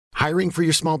Hiring for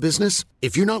your small business?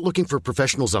 If you're not looking for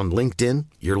professionals on LinkedIn,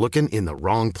 you're looking in the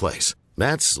wrong place.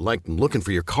 That's like looking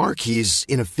for your car keys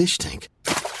in a fish tank.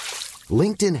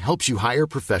 LinkedIn helps you hire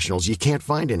professionals you can't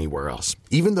find anywhere else,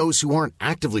 even those who aren't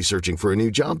actively searching for a new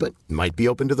job but might be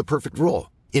open to the perfect role.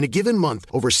 In a given month,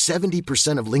 over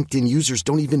 70% of LinkedIn users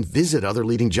don't even visit other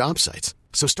leading job sites.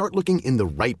 So start looking in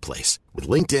the right place. With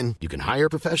LinkedIn, you can hire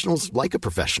professionals like a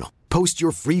professional. Post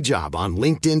your free job on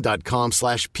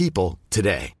linkedin.com/people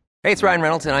today. Hey, it's Ryan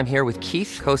Reynolds, and I'm here with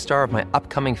Keith, co-star of my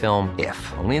upcoming film,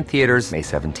 If, only in theaters May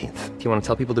 17th. Do you want to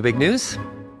tell people the big news?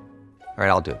 All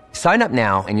right, I'll do it. Sign up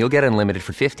now and you'll get unlimited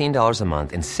for $15 a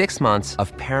month and 6 months of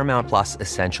Paramount Plus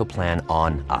Essential Plan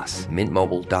on us.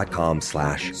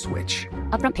 Mintmobile.com/switch.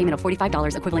 Upfront payment of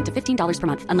 $45 equivalent to $15 per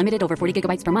month. Unlimited over 40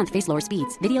 gigabytes per month. Face lower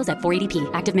speeds. Videos at 480p.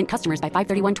 Active Mint customers by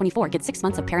 531.24 get 6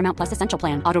 months of Paramount Plus Essential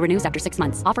Plan. Auto renews after 6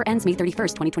 months. Offer ends May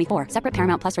 31st, 2024. Separate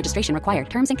Paramount Plus registration required.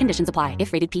 Terms and conditions apply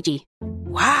if rated PG.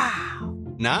 Wow.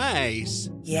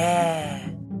 Nice. Yeah.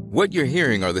 What you're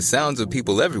hearing are the sounds of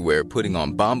people everywhere putting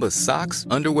on Bombas socks,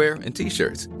 underwear, and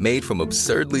T-shirts made from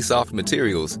absurdly soft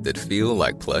materials that feel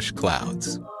like plush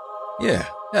clouds. Yeah,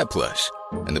 that plush.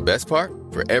 And the best part?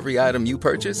 For every item you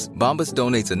purchase, Bombas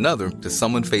donates another to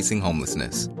someone facing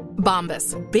homelessness.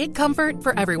 Bombas. Big comfort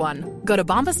for everyone. Go to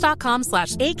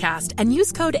bombas.com/ACAST and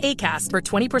use code ACAST for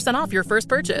 20% off your first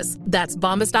purchase. That's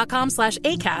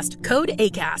bombas.com/ACAST. Code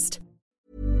ACAST.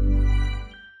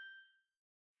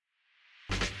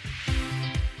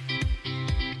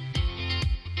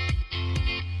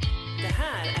 Det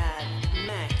här är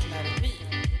Mäklarvy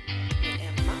med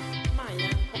Emma, Maja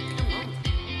och Amanda.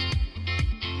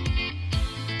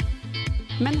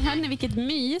 Men hörni, vilket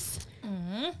mys.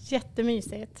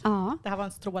 Jättemysigt. Ja. Det här var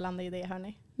en strålande idé,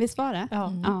 hörni. Visst var det?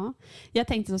 Ja. Ja. Jag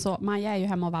tänkte så, Maja är ju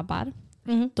hemma och vabbar.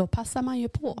 Då passar man ju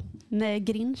på när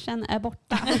grinchen är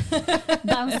borta.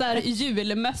 Dansar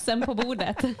julmössen på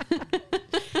bordet.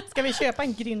 Ska vi köpa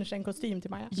en grinchen-kostym till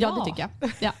Maja? Ja, det tycker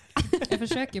jag. Ja. Jag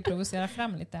försöker provocera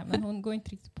fram lite, men hon går inte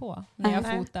riktigt på när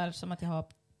jag fotar som att jag har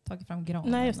tagit fram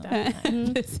granen. Nej, just det.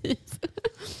 Precis.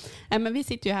 Men vi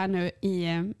sitter ju här nu i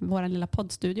vår lilla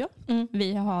poddstudio.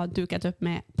 Vi har dukat upp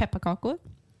med pepparkakor,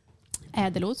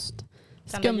 ädelost,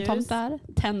 skumtomtar,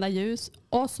 tända ljus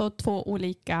och så 2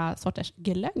 olika sorters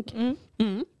glögg.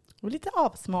 Och lite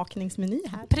avsmakningsmeny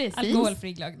här. Precis.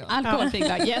 Alkoholfri glögg då. Alkoholfri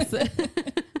glögg, yes.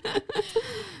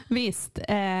 Visst,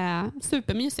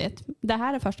 supermysigt. Det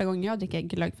här är första gången jag dricker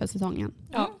glögg för säsongen.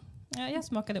 Ja, jag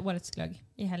smakade årets glögg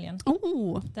i helgen.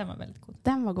 Den var väldigt god.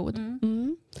 Den var god.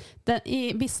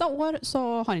 I vissa år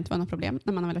så har det inte varit något problem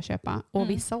när man har velat köpa. Och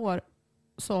vissa år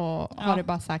så har det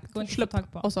bara sagt slupp.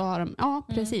 Och så har de,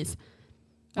 precis.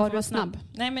 Var du snabb?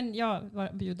 Nej, men jag var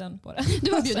bjuden på det.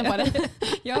 Du var bjuden på det?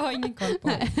 Jag har ingen koll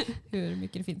på hur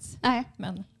mycket det finns. Nej.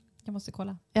 Men jag måste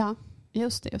kolla. Ja,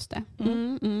 just det.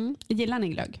 Gillar ni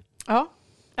glögg? Ja.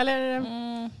 Eller,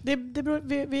 det beror,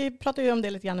 vi pratade ju om det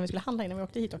lite grann när vi skulle handla innan vi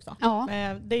åkte hit också. Ja.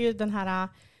 Det är ju den här...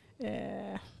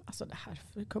 alltså det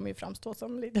här kommer ju framstå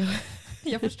som lite...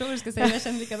 Jag förstår vad du ska säga, jag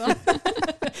känner likadant.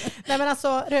 Nej, men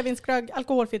alltså rödvinsglögg,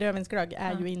 alkoholfri rödvinsglögg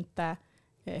är ju inte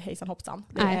hejsan hoppsan.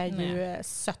 Det är ju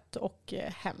sött och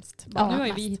hemskt. Nu har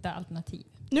ju vi hittat alternativ.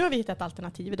 Nu har vi hittat ett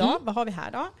alternativ idag. Vad har vi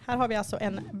här då? Här har vi alltså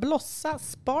en Blossa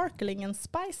Sparkling and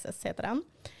Spices heter den.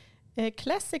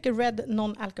 Classic Red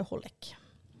Non-Alcoholic.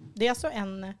 Det är alltså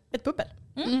ett bubbel.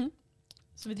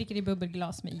 Så vi dricker i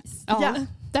bubbelglas med is. Ja.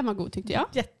 Den var god tyckte jag.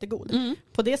 Jättegod.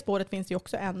 På det spåret finns ju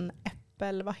också en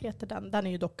äppel, vad heter den? Den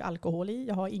är ju dock alkohol i.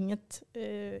 Jag har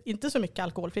inte så mycket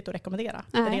alkoholfritt att rekommendera.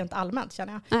 Rent allmänt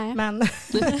känner jag. Nej. Men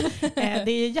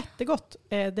det är jättegott.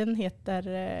 Den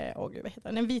heter, vad heter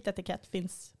den? En vit etikett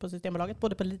finns på Systembolaget.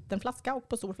 Både på liten flaska och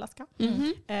på stor flaska.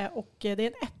 Och det är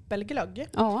en äppelglögg.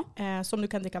 Som du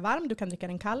kan dricka varm, du kan dricka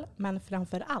den kall. Men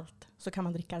framför allt så kan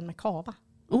man dricka den med kava.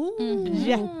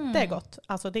 Jättegott.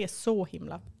 Alltså det är så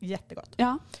himla jättegott.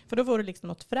 Ja. För då får du liksom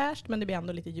något fräscht men det blir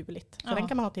ändå lite juligt. Så den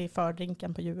kan man ha till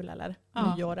fördrinken på jul eller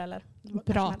nyår eller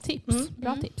bra tips.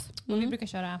 Bra tips. Och vi brukar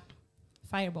köra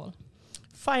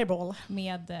Fireball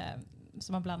med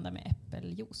som man blandar med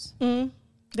äppeljuice.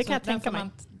 Det kan jag tänka mig.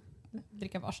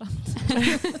 Dricka varsamt.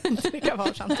 Dricka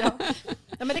varsamt, ja.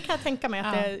 Men det kan jag tänka mig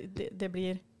att det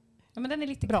blir. Ja, men den är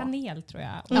lite bra. Kanel tror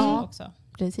jag också.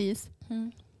 Precis.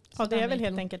 Ja, det är väl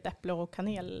helt enkelt äpple och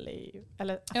kanel i,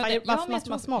 eller varför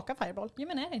man smakar Fireball. Ja,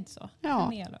 men är det inte så?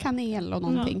 Ja, kanel och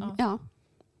någonting. Ja,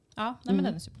 men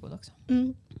den är supergod också.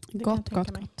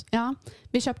 Gott. Ja,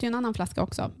 vi köpte ju en annan flaska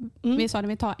också. Vi sa att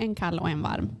vi tar en kall och en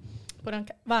varm. På den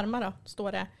varma då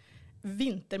står det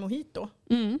vintermojito.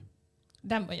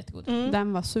 Den var jättegod.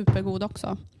 Den var supergod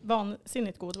också.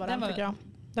 Vansinnigt god var den tycker jag.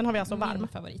 Den har vi alltså varm. Min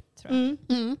favorit tror jag.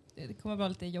 Det kommer vara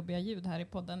lite jobbiga ljud här i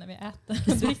podden när vi äter.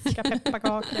 Friska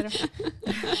pepparkakor.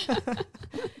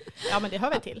 Ja, men det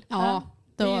hör vi till. Ja,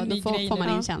 då får man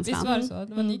in känslan. Visst var det så?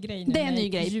 Det var en ny grej nu. Det är en ny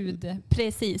grej. Ljud.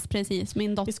 Precis.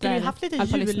 Min dotter. Vi skulle ju haft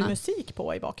lite julmusik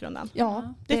på i bakgrunden.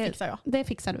 Ja, det fixar jag. Det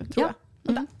fixar du. Tror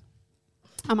jag.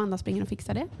 Amanda springer och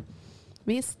fixar det.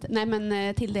 Visst. Nej,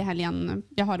 men till det helgen,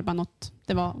 jag hörde bara något,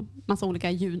 det var massa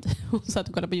olika ljud. Hon satt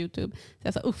och kollade på YouTube. Så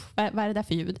jag sa, vad är det där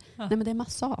för ljud? Ja. Nej, men det är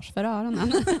massage för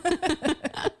öronen.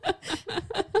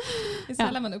 Det är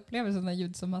sällan man upplever sådana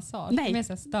ljud som massage. Nej. Med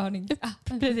så störning.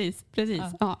 Precis.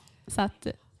 Ja. Så att,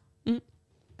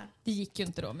 det gick ju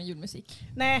inte då med julmusik.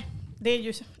 Nej, det är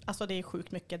ju alltså det är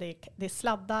sjukt mycket. Det är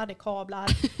sladdar, det är kablar.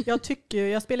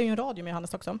 Jag spelar ju en radio med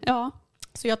Johannes också. Ja.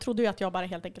 Så jag trodde ju att jag bara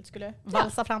helt enkelt skulle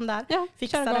valsa fram där. Ja,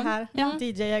 fixa det här. Ja.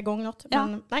 DJ igång något. Ja.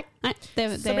 Men nej,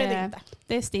 så blev det inte.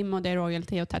 Det är Stim och det är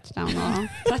royalty och touchdown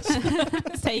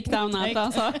och takedown.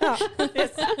 Alltså. Ja,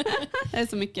 yes. Det är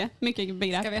så mycket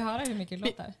begrepp. Ska vi höra hur mycket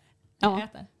låtar vi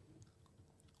äter?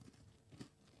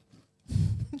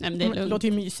 Nej, det låter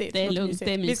ju mysigt. Det är lugnt,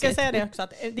 det är mysigt. Vi ska säga det också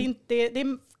att det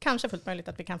är kanske fullt möjligt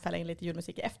att vi kan fälla in lite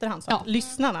julmusik i efterhand så att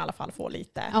lyssnarna i alla fall får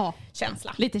lite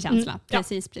känsla. Lite känsla,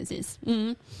 precis.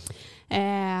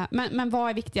 Men vad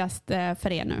är viktigast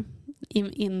för er nu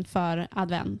inför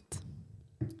advent?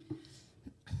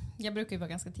 Jag brukar ju vara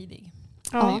ganska tidig.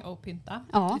 Och pynta.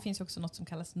 Ja. Det finns också något som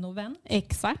kallas novent.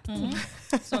 Exakt.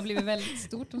 Som har blivit väldigt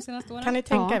stort de senaste åren. Kan ni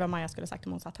tänka er vad Maja skulle sagt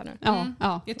om hon satt här nu?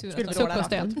 Ja. Det är tur skulle att vråla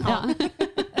rakt ut. Ja.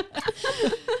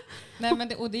 Nej, men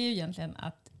det är ju egentligen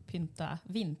att pynta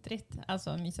vintrigt.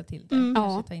 Alltså mysa till det.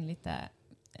 Kanske ta in lite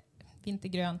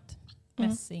vintergrönt,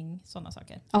 mässing, sådana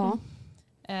saker. Ja.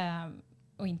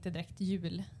 Och inte direkt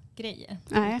julgrejer.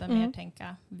 Nej. Utan mer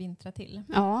tänka vintra till.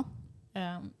 Ja.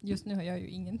 Just nu har jag ju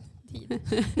ingen tid.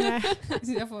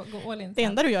 Så jag får gå all in. Det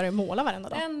enda du gör är att måla varenda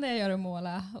dag. Det enda jag gör är att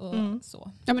måla och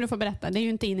så. Ja, men du får berätta. Det är ju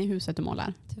inte inne i huset du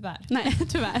målar. Tyvärr. Nej,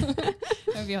 tyvärr.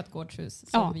 Men vi har ett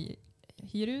gårdshus som vi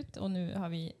hyr ut och nu har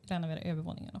vi renoverat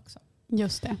övervåningen också.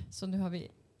 Just det. Så nu har vi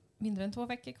mindre än 2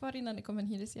 veckor kvar innan det kommer en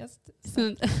hyresgäst.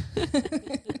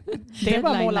 Det är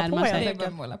bara att måla på. Det är bara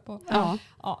att måla på.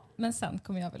 Ja, men sen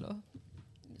kommer jag väl att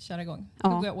köra igång. Då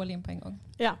går jag all in på en gång.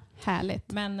 Ja,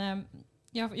 härligt. Men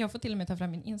jag får till och med ta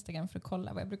fram min Instagram för att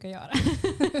kolla vad jag brukar göra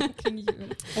kring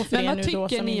jul. Och för er nu då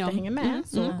som inte hänger med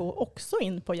så gå också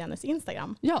in på Jennys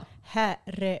Instagram. Ja.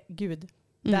 Herregud,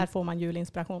 där får man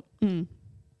julinspiration.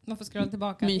 Man får scrolla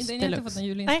tillbaka. Mys jag har inte fått en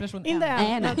julinspiration än.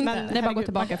 Nej. Det är bara att gå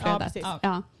tillbaka i flödet.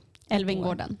 Ja.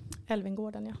 Älvingården,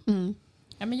 ja.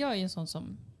 Ja, men jag är ju en sån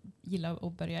som gillar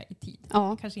att börja i tid.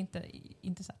 Ja. Kanske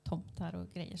inte så här tomtar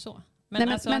och grejer så.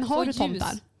 Men har du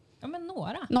tomtar? Ja, men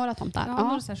några. Några tomtar? Jag har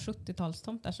några så här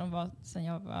 70-talstomtar som var sen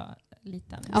jag var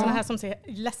liten. Sådana här som ser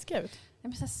läskiga ut? Ja,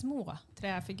 men så här små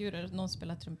träfigurer. Någon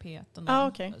spelar trumpet. Och någon,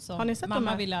 okay. Har ni sett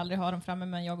mamma ville aldrig ha dem framme,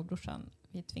 men jag och brorsan,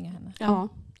 vi tvingade henne. Ja.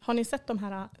 Har ni sett de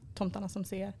här tomtarna som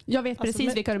ser... Jag vet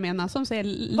precis vilka du menar. Som ser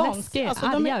läskiga, alltså,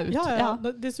 arga ut. Ja.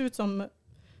 Det ser ut som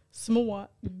små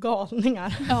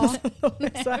galningar. Ja. De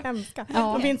är så hemska.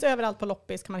 Ja. De finns överallt på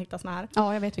loppis, kan man hitta såna här.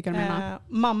 Ja, jag vet vilka du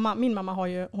menar. Min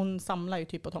mamma hon samlar ju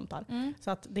typ på tomtar.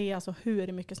 Så att det är alltså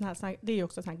hur mycket såna här, det är ju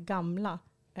också såna här gamla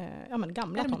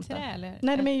gamla tomtar. Trä, eller?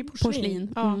 Nej, de är ju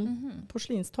porslin. Ja,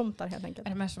 porslinstomtar helt enkelt.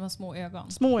 Är de här som har små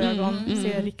ögon? Små ögon,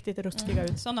 ser riktigt rustiga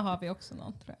ut. Sådana har vi också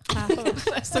någon, tror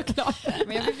jag. Såklart.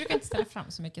 Men jag brukar inte ställa fram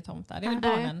så mycket tomtar. Det är väl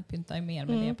barnen pyntar ju mer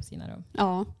med det på sina rum.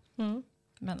 Ja.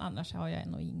 Men annars har jag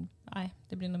nog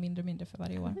det blir nog mindre och mindre för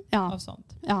varje år av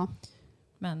sånt. Ja.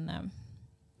 Men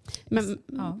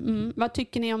vad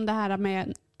tycker ni om det här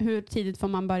med hur tidigt får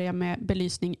man börja med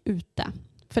belysning ute?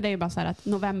 För det är ju bara så här att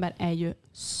november är ju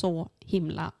så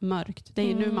himla mörkt. Det är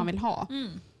ju nu man vill ha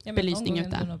belysning ute.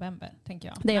 Under november, tänker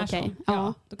jag. Det är okej.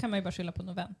 Ja. Då kan man ju bara skylla på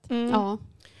novent.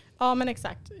 Ja, men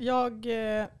exakt.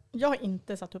 Jag har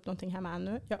inte satt upp någonting hemma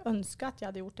ännu. Jag önskar att jag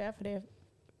hade gjort det, för det är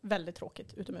väldigt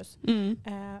tråkigt utomhus.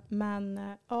 Men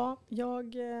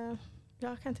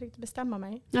jag kan inte riktigt bestämma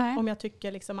mig. Nej. Om jag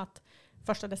tycker liksom att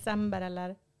 1 december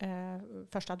eller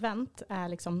 1 advent är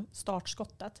liksom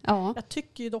startskottet. Ja. Jag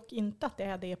tycker ju dock inte att det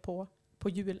är det på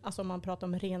jul, alltså om man pratar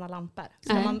om rena lampor.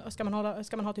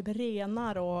 Ska man ha typ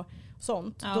renar och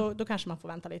sånt, då kanske man får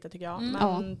vänta lite, tycker jag.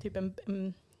 Men typ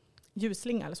en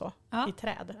ljusslinga eller så i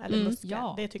träd eller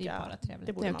buskar, det tycker jag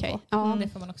det borde man få. Det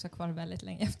får man också ha kvar väldigt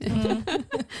länge efter.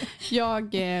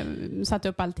 Jag satte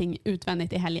upp allting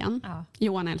utvändigt i helgen.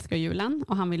 Johan älskar julen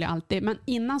och han vill ju alltid, men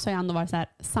innan så har jag ändå varit så här,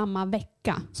 samma vecka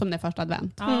vecka som det är första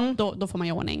advent. Då får man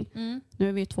i ordning. Nu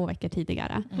är vi 2 veckor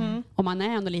tidigare. Och man är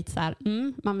ändå lite så här,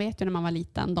 man vet ju när man var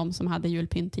liten, de som hade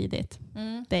julpynt tidigt.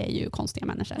 Det är ju konstiga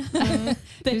människor.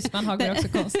 Husmanhagor är också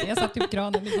konstiga. Jag satt upp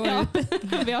granen igår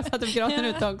ute. Vi har satt upp granen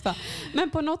ute också. Men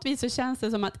på något vis så känns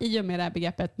det som att i och med det här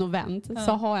begreppet novent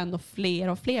så har ändå fler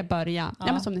och fler börjat. Ja,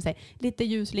 men som ni säger, lite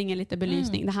ljuslinge, lite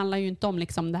belysning. Det handlar ju inte om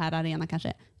liksom det här arena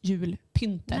kanske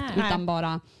julpyntet. Utan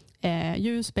bara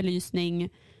ljus, belysning,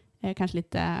 kanske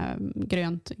lite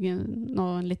grönt,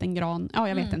 någon liten gran. Ja,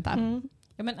 jag vet inte.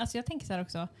 Ja, men alltså jag tänker så här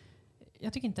också.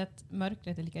 Jag tycker inte att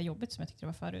mörkret är lika jobbigt som jag tyckte det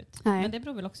var förut. Nej. Men det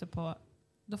beror väl också på...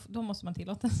 Då måste man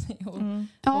tillåta sig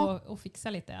och fixa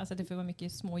lite. Alltså det får vara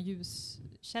mycket små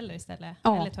ljuskällor istället.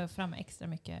 Eller ta fram extra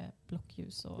mycket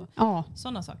blockljus och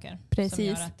sådana saker. Precis. Som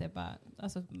gör att det bara...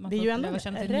 Alltså man det är ju ändå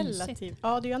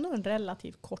det är ändå en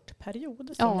relativt kort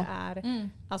period som det är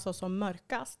alltså som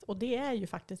mörkast. Och det är ju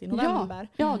faktiskt i november.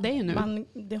 Ja, det är ju nu.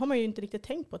 Det har man ju inte riktigt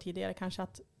tänkt på tidigare. Kanske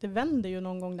att det vänder ju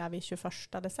någon gång där vid 21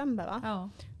 december, va? Ja.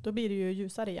 Då blir det ju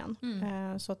ljusare igen.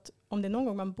 Så att om det är någon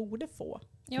gång man borde få...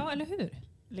 Ja, eller hur?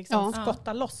 Liksom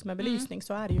skotta loss med belysning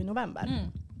så är det ju i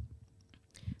november.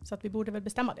 Så att vi borde väl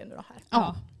bestämma det nu då här.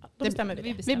 Ja. Då bestämmer vi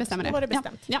det. Vi bestämmer det. Då var det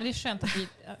bestämt. Ja. Men det är skönt att vi...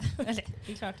 Eller,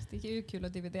 det är klart, det är ju kul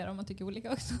att dividera om man tycker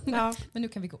olika också. Ja. Men nu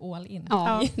kan vi gå all in.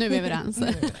 Ja, nu är vi överens.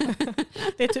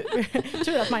 Det är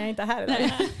tur att Maja inte är här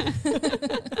idag.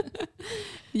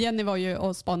 Jenny var ju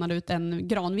och spanade ut en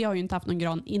gran. Vi har ju inte haft någon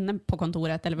gran inne på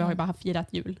kontoret. Eller vi har ju bara firat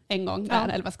jul en gång där.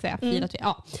 Eller vad ska jag säga? Firat jul.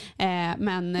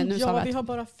 Men nu sa vi har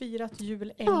bara firat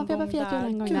jul en gång vi har bara firat jul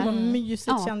en gång Gud där. vad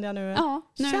mysigt kände jag nu. Ja,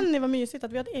 Känner ni vad mysigt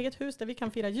att vi har ett eget hus där vi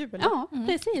kan fira jul? Ja,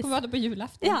 precis. Får vara det på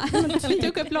julafton. Ja, vi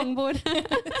tog upp långbord.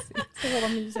 Så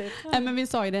vad mysigt. Men vi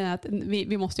sa ju det att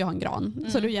vi måste ju ha en gran.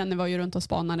 Så då Jenny var ju runt och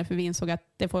spanade för vi insåg att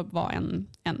det får vara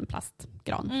en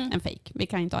plastgran. En fake. Vi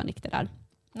kan inte ha en riktig där.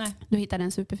 Nej. Du hittade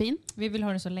en superfin. Vi vill ha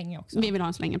den så länge också. Vi vill ha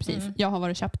den så länge, precis. Jag har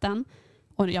varit och köpt den.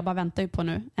 Och jag bara väntar ju på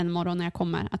nu en morgon när jag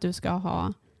kommer att du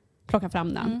ska plocka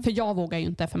fram den. För jag vågar ju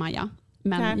inte för Maja.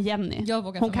 Men Jenny,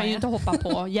 hon kan ju inte hoppa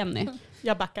på Jenny.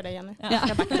 Jag backar dig, Jenny. Ja.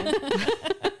 Jag backar dig.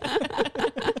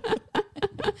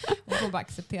 Hon får bara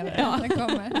acceptera det. Den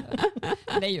kommer.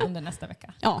 Det är ju under nästa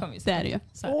vecka. Ja, det är det ju.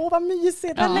 Vad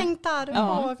mysigt. Jag längtar.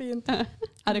 Vad fint.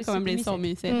 Ja, det kommer bli så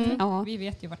mysigt. Ja. Vi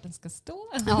vet ju vart den ska stå.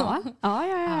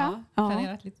 Ja.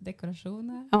 Planerat lite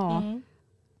dekorationer. Ja.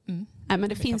 Nej, men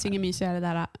det finns ju ingen mysigare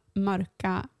där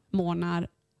mörka morgnar.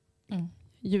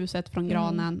 Ljuset från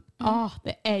granen.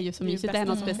 Det är ju så mysigt. Det är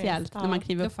något speciellt när man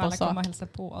kliver upp och så. Då får alla komma och hälsa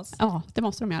på oss. Ja, det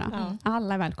måste de göra.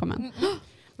 Alla är välkommen.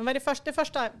 Men vad är det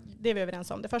första, det är vi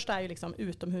överens om. Det första är ju liksom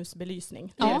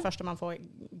utomhusbelysning. Det är det första man får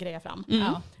greja fram.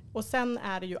 Och sen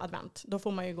är det ju advent. Då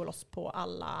får man ju gå loss på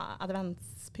alla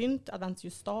adventspynt,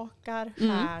 adventsljusstakar,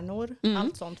 stjärnor.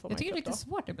 Allt sånt får man. Jag tycker det är lite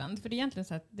svårt ibland. För det är egentligen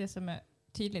så att det som är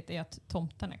tydligt är att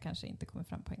tomtarna kanske inte kommer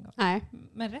fram på en gång. Nej.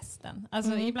 Men resten.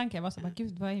 Alltså ibland kan jag vara så bara,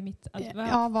 gud vad är mitt...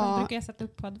 vad brukar jag sätta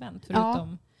upp på advent?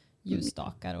 Förutom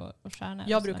ljusstakar och stjärnor.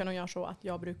 Jag brukar nog göra så att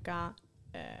jag brukar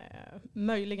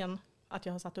möjligen att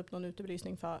jag har satt upp någon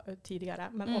utebelysning för tidigare.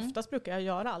 Men oftast brukar jag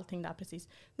göra allting där precis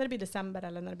när det blir december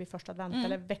eller när det blir första advent.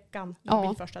 Eller veckan när det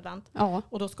blir första advent.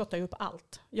 Och då skottar jag upp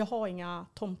allt. Jag har inga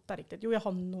tomtar riktigt. Jo, jag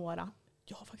har några.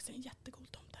 Jag har faktiskt en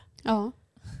jättegod tomte. Ja.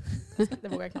 Det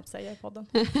vågar jag knappt säga i podden.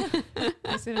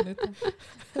 Hur ser den ut?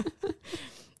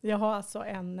 Jag har alltså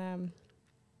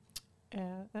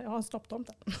jag har en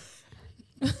stopptomte.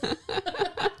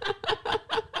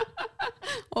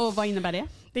 Och vad innebär det?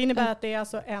 Det innebär att det är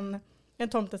alltså en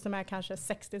tomte som är kanske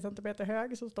 60 cm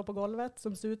hög som står på golvet.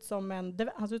 Som ser ut som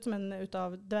han ser ut som en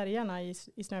utav dvärgarna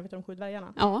i Snövit och de 7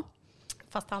 dvärgarna. Ja.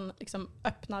 Fast han liksom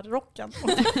öppnar rocken.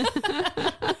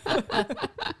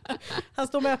 Han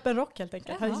står med öppen rock helt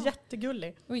enkelt. Han är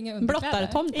jättegullig. Och inga underkläder.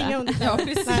 Blottartomte. Inga underkläder. Ja,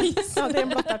 precis. Ja, det är en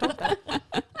blottartomte.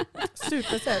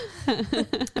 Supersöt.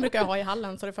 Det brukar jag ha i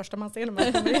hallen så det första man ser när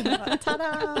man kommer in. Bara,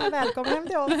 tada! Välkommen hem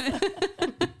till oss.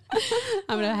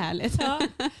 Ja, men det är härligt. Ja.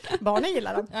 Barnen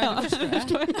gillar den. Ja, jag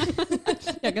förstår.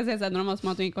 Jag kan säga så här, när de som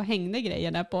att de gick och hängde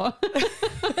grejer där på.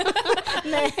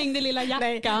 Nej. Hängde lilla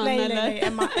jackan. Nej.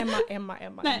 Emma.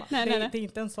 Nej. Det är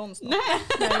inte en sån snart.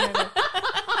 Nej.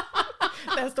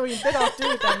 Den står inte rakt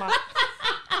ut, Emma.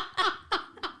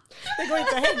 Det går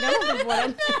inte att hänga någonting på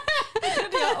den.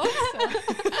 Det jag också.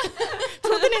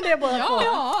 Trodde ni det båda två?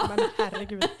 Ja. Men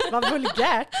herregud, vad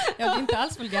vulgärt. Ja, det är inte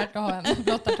alls vulgärt att ha en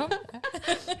blottartomte.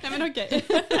 Nej, men okej.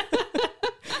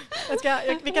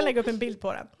 Vi kan lägga upp en bild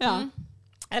på den. Ja.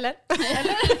 Eller?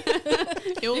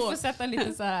 Jo. Vi får sätta en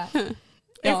liten så här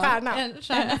En stjärna. En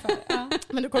stjärna för, ja.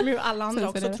 Men nu kommer ju alla andra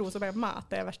också tro som Emma att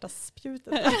det är värsta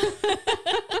spjutet.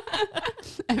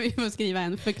 Vi får skriva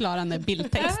en förklarande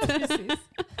bildtext. Ja, precis.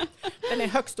 Den är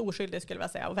högst oskyldig skulle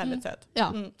jag säga och väldigt söt.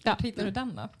 Ja. Var hittar du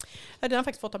den då? Den har jag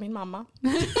faktiskt fått av min mamma.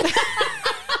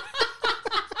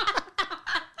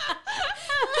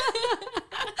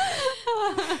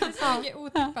 Det är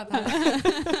otippat här.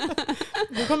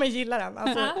 Du kommer gilla den.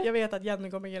 Alltså, jag vet att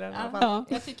Jenny kommer gilla den i alla fall. Ja.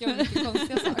 Jag tycker om mycket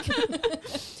konstiga saker.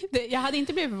 Jag hade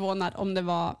inte blivit förvånad om det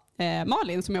var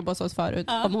Malin som jobbade hos oss förut.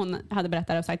 Om hon hade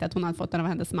berättat och sagt att hon hade fått den av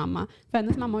hennes mamma. För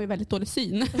hennes mamma har ju väldigt dålig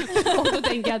syn. Och då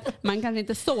tänker jag att man kanske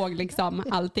inte såg liksom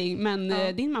allting. Men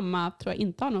din mamma tror jag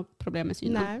inte har något problem med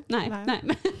synen. Nej.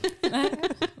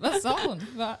 Vad sa hon?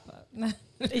 Nej.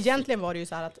 Egentligen var det ju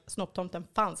så här att snopptomten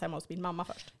fanns hemma hos min mamma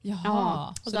först.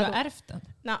 Jaha, så du har ärvt den?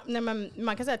 Nej, men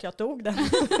man kan säga att jag tog den.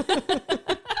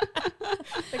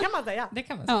 Det kan man säga. Det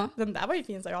kan man säga. Den där var ju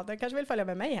fin, så jag. Den kanske vill följa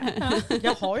med mig hem.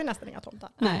 Jag har ju nästan inga tomtar.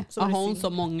 Nej, så har hon så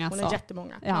många. Hon är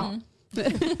jättemånga. Ja.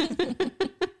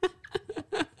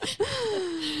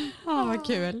 Vad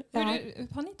kul.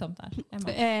 Har ni tomtar, Emma?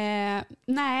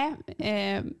 Nej,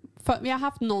 vi har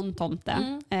haft någon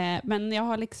tomte. Men jag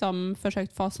har liksom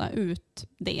försökt fasa ut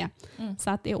det. Så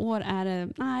att i år är det...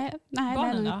 Nej,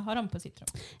 barnen då? Har de på sitt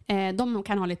rum? De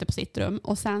kan ha lite på sitt rum.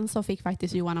 Och sen så fick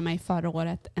faktiskt Johan och mig förra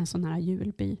året en sån här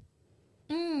julby.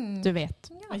 Du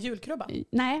vet. En julkrubba?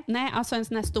 Nej, alltså en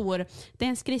sån här stor. Det är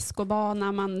en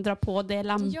skridskobana, man drar på, det är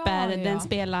lampor, den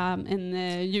spelar en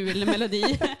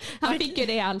julmelodi. Han fick ju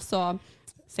det alltså,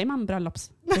 säger man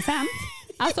bröllopspresent?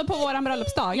 Alltså på våran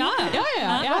bröllopsdag. Ja.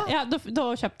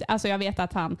 Då köpte, alltså jag vet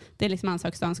att det är liksom hans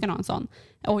högsta önskan att ha en sån.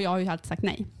 Och jag har ju alltid sagt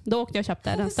nej. Då åkte jag och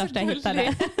köpte den största jag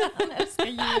hittade. Han älskar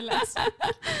jul.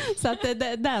 Så att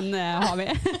den har vi.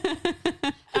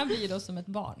 Han blir då som ett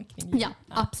barn kring jul. Ja,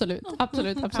 absolut.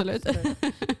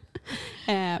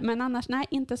 Men annars, nej,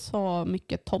 inte så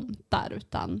mycket tomtar,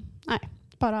 utan nej,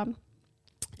 bara...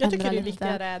 Jag tycker det är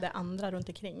viktigare är det andra runt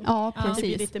omkring. Ja, precis. Det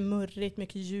blir lite murrigt,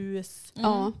 mycket ljus.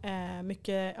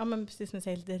 Mycket, men precis som du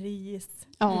säger, lite ris.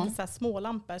 Lite så här små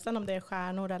lampor. Sen om det är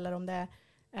stjärnor eller om det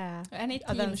är... Är ni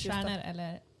team stjärnor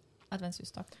eller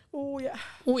adventsljusstake?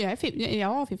 Jag är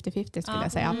 50-50 skulle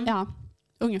jag säga. Ja.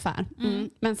 Ungefär.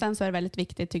 Men sen så är det väldigt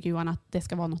viktigt, tycker Johan, att det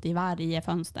ska vara något i varje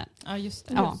fönster. Ja, just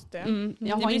det.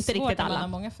 Jag har inte riktigt alla.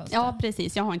 Många fönster. Ja,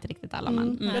 precis. Jag har inte riktigt alla.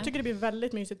 Men, jag tycker det blir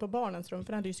väldigt mysigt på barnens rum,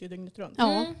 för den lyser ju dygnet runt.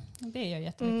 Det gör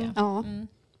jättemycket.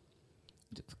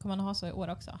 Kommer man ha så i år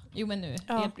också? Jo, men nu.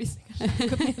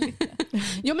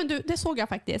 Jo, men det såg jag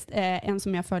faktiskt. En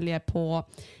som jag följer på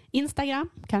Instagram.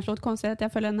 Kanske låter konstigt att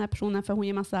jag följer den här personen, för hon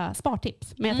ger massa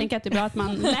spartips. Men jag tänker att det är bra att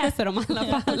man läser dem i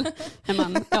alla fall. När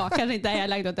man kanske inte är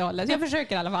lagd åt det hållet. Så jag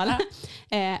försöker i alla fall.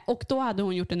 Och då hade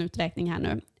hon gjort en uträkning här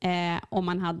nu.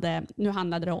 Nu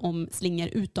handlade det om slingor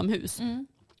utomhus.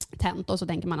 Tänt. Och så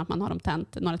tänker man att man har dem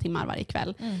tänt några timmar varje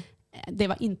kväll. Det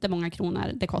var inte många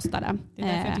kronor det kostade. Det är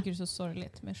därför jag tycker det är så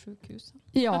sorgligt med sjukhusen.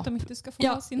 Ja. Att de inte ska få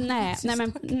ha sina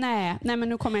nej, men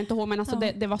nu kommer jag inte ihåg. Men alltså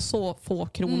det var så få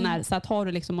kronor. Så att har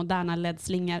du liksom moderna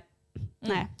LED-slingor,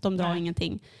 nej, de drar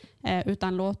ingenting.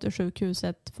 Utan låt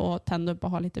sjukhuset få tända upp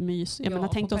och ha lite mys. Jag menar,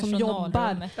 tänk de som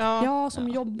jobbar. Som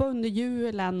jobbar under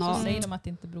julen. Och... Så säger de att det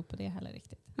inte beror på det heller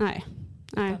riktigt. Nej.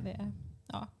 Utan det är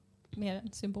mer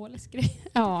en symbolisk grej.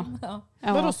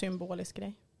 Vadå symbolisk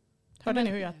grej? Hörde ni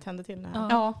hur jag tände till den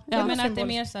här? Jag menar att det är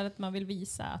mer så att man vill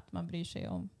visa att man bryr sig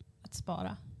om att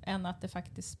spara. Än att det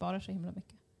faktiskt sparar så himla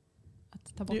mycket.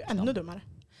 Att ta bort det är ju ännu dummare.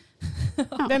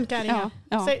 Vem kan ringa?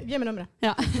 Ge mig numret.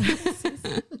 Ja.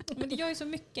 Men det gör ju så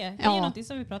mycket. Det är ju något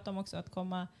som vi pratar om också. Att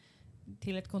komma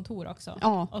till ett kontor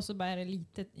också. Och så bara är det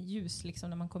lite ljus liksom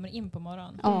när man kommer in på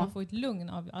morgonen. Man får ett lugn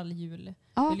av all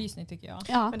julbelysning tycker jag.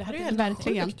 Men det här är ju helt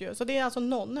sjukt ju. Så det är alltså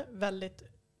någon väldigt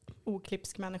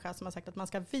oklipsk människa som har sagt att man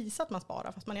ska visa att man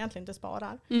sparar, fast man egentligen inte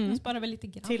sparar. Man sparar väl lite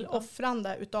grann. Till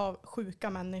offrande utav sjuka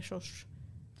människors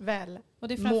välmående. Och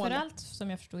det är framförallt, som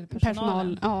jag förstod,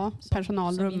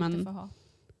 personalrummen. Som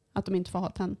att de inte får ha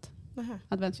tänt.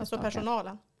 Alltså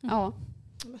personalen? Ja.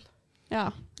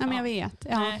 Ja, men jag vet.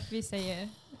 Ja. Nej, vi säger...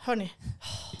 Hörni.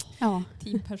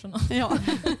 Teampersonal.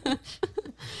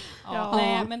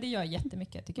 Nej, men det gör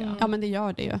jättemycket tycker jag. Ja, men det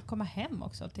gör det ju. Komma hem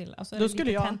också till. Alltså, då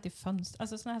skulle jag... i fönster,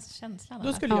 alltså såna här känslor.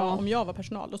 Då skulle jag, om jag var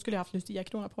personal, då skulle jag haft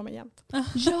Lucia-kronor på mig jämt.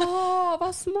 Ja,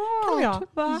 vad smart!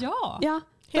 Ja.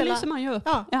 Då lyser man ju upp.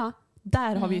 Ja.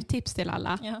 Där har vi ju tips till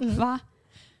alla. Va?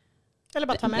 Eller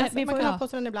bara ta med sig. Man kan ha på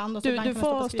sig den ibland. Och så du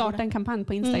får starta en kampanj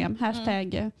på Instagram.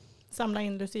 Hashtag... Samla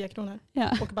in Lucia-kronor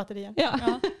och batterier.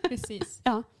 Ja, precis.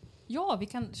 Ja. Ja,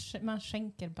 man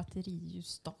skänker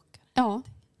batteriljusstakar. Ja.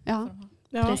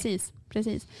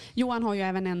 Precis. Johan har ju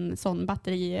även en sån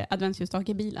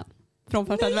batteri-adventsljusstake i bilen. Från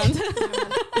första advent.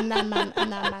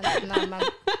 Nej.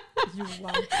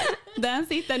 Johan. Den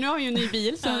sitter, nu har ju en ny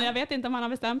bil så jag vet inte om han har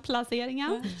bestämt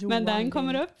placeringen. Men den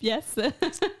kommer upp, yes.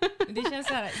 Det känns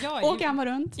så här, åker han var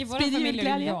runt. I vår familj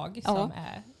är det jag som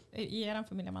är, i er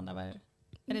familj Amanda,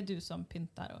 är det du som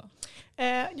pyntar? Och... det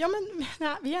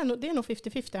är nog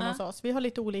 50-50 hemma hos oss. Vi har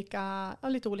lite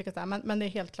olika där, men det är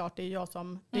helt klart det är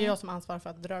jag som ansvarar för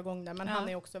att dra igång det. Men han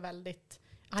är också väldigt...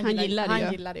 Han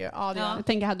gillar det ju. Ja, Jag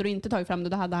tänker, hade du inte tagit fram det,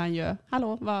 då hade han ju,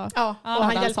 hallå, vad och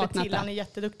han hjälper till. Han är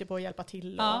jätteduktig på att hjälpa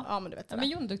till. Men du vet men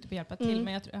Johan är duktig på att hjälpa till,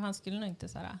 men jag tror, han skulle nog inte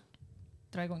så här,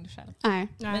 dra igång det själv. Nej.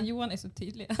 Men Johan är så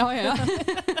tydlig. Ja.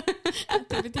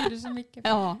 Det betyder så mycket.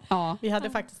 Ja. Vi hade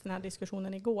faktiskt den här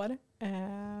diskussionen igår.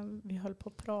 Vi höll på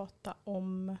att prata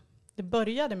om... Det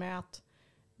började med att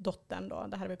dottern då,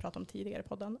 det här har vi pratat om tidigare i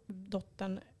podden,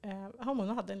 dottern hon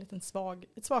hade en liten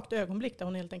ett svagt ögonblick där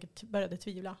hon helt enkelt började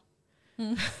tvivla.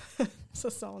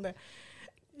 Så sa hon det.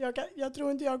 Jag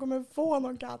tror inte jag kommer få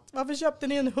någon katt. Varför köpte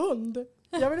ni en hund?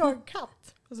 Jag vill ha en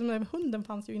katt. Alltså, hunden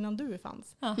fanns ju innan du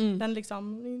fanns. Den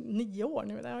liksom 9 år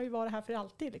nu. Den har ju varit här för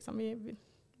alltid. Liksom.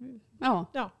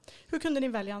 Ja. Hur kunde ni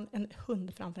välja en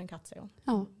hund framför en katt, säger hon.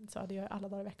 Ja. Så det gör alla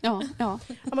dagar i veckan. Ja,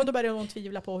 men då började hon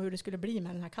tvivla på hur det skulle bli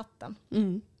med den här katten.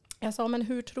 Jag sa, men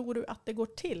hur tror du att det går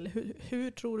till?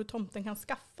 Hur tror du tomten kan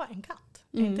skaffa en katt?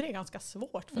 Är inte det ganska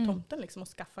svårt för tomten liksom, att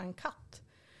skaffa en katt?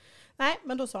 Nej,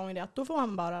 men då sa hon det att då får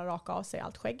han bara raka av sig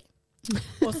allt skägg.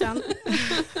 Och sen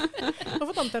då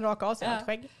får tomten raka av sig allt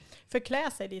skägg.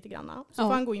 Förklä sig lite grann. Så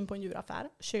får han gå in på en djuraffär,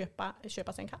 köpa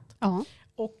sig en katt.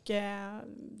 Och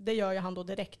det gör ju han då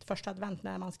direkt första advent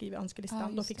när man skriver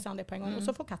önskelistan. Då fixar han det på en gång. Och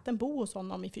så får katten bo hos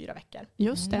honom i 4 veckor.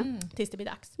 Just det. Tills det blir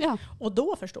dags. Ja. Och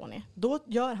då förstår ni, då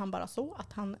gör han bara så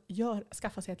att han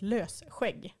skaffar sig ett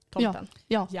lösskägg, tomten.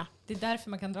 Ja. Det är därför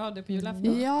man kan dra det på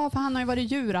julafton. Ja, för han har ju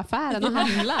varit i djuraffären och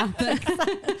handlat.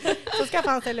 Så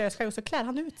skaffar han sig lösskägg och så klär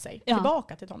han ut sig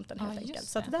tillbaka till tomten helt enkelt.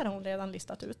 Så det där har hon redan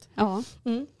listat ut. Ja.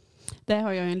 Det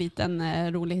har jag ju en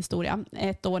liten rolig historia.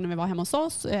 Ett år när vi var hemma hos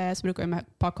oss så brukade jag med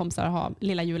ett par kompisar ha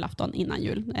lilla julafton innan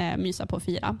jul. Mysa på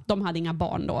 4. De hade inga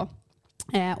barn då.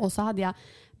 Och så hade jag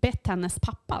bett hennes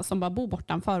pappa som bara bor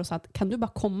bortanför och sa att kan du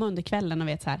bara komma under kvällen och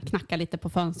vet, så här, knacka lite på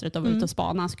fönstret och vara ute och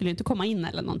spana. Han skulle inte komma in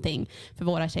eller någonting. För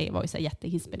våra tjejer var ju så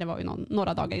jättehispiga. Det var ju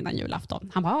några dagar innan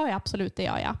julafton. Han bara, ja absolut, det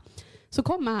gör jag. Så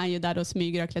kommer han ju där och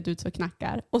smyger och klätt ut sig och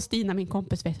knackar. Och Stina, min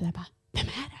kompis, vet jag bara, vem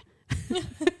är det?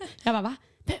 Jag bara, va?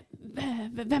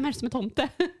 Vem är det som är tomte?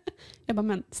 Jag bara,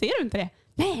 men ser du inte det?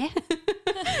 Nej.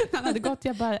 Han hade gått,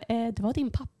 jag bara, det var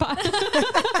din pappa.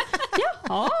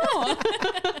 Jaha.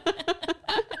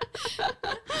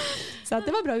 Så att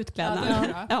det var bra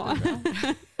utklädnad. Ja.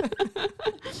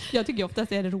 Jag tycker oftast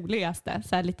det är det roligaste.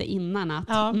 Så här lite innan att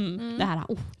det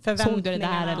här, såg du det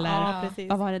där? Eller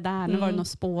vad var det där? Nu var det något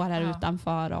spår här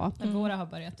utanför. Och, Våra har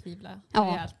börjat tvivla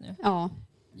rejält nu. Ja.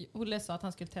 Olle sa att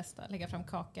han skulle testa lägga fram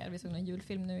kakor. Vi såg en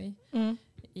julfilm nu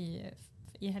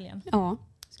i helgen. Ja.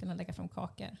 Skulle han lägga fram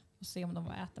kakor och se om de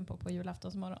var äten på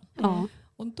julaftonsmorgon. Ja.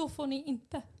 Och då får ni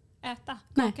inte äta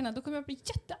kakorna. Då kommer jag bli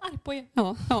jättearg på er.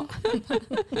 Ja.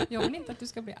 Jag vill inte att du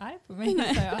ska bli arg på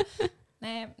mig, sa jag.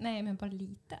 Nej, men bara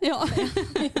lite. Ja.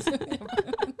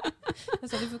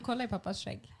 Så du får kolla i pappas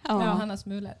skägg. Ja. Han har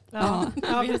smulor. Ja,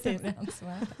 precis.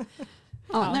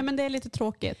 Nej, men det är lite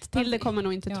tråkigt. Tilde kommer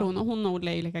nog inte tro. Och hon och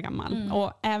Olle är ju lika gammal.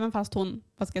 Och även fast hon,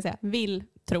 vill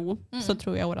tro, så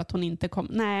tror jag att hon inte kommer.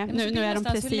 Nej, nu är de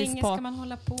precis på. Hur länge ska man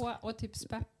hålla på och typ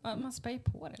man spär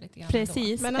på det lite grann.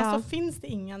 Precis. Men alltså finns det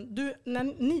ingen, när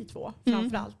ni två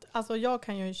framförallt, alltså jag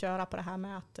kan ju köra på det här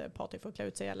med att Patrik får klä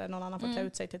ut sig eller någon annan får klä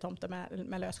ut sig till tomte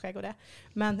med lösskägg och det.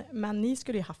 Men ni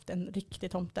skulle ju haft en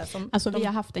riktig tomte. Vi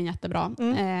har haft en jättebra,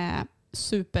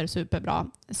 superbra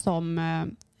som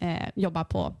jobbar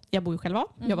på, jag bor i Självad,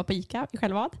 jobbar på ICA i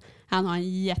Självad. Han har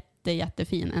en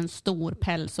jättefin, en stor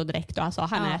päls och dräkt och alltså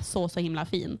han är så himla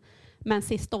fin. Men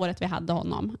sista året vi hade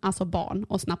honom, alltså barn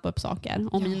och snappa upp saker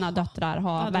och mina döttrar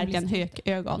har verkligen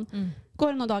hökögon.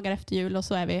 Går det några dagar efter jul och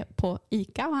så är vi på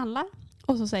ICA och handlar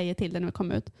och så säger till när vi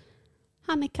kom ut,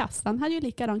 han i kassan hade ju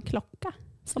likadan klocka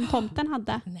som tomten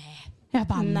hade. Nej. Jag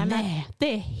bara, nej,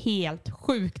 det är helt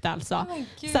sjukt alltså.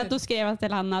 Så att då skrev jag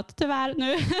till Anna att tyvärr,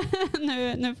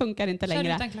 nu funkar det inte längre.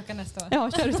 Kör utan klocka nästa år.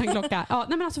 Ja, kör utan klocka. Ja,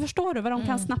 nej men alltså förstår du vad de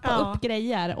kan snappa upp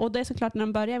grejer. Och det är såklart när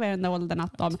de börjar vid den där åldern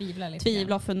att de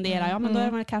tvivlar och funderar. Ja, men då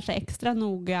är man kanske extra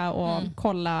noga och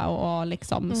kolla och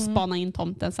liksom spana in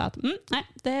tomten. Så att, nej,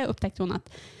 det upptäckte hon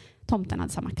att tomten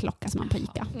hade samma klocka som man på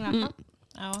ICA.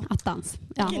 Attans.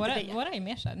 Ja. Våra är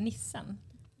mer så här, nissen.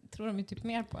 Tror de ju typ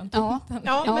mer på en tomten.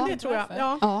 Ja, men det tror jag.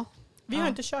 Ja. Vi har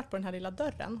inte kört på den här lilla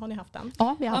dörren. Har ni haft den?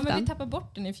 Ja, vi har haft den. Men vi tappade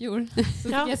bort den i fjol. Så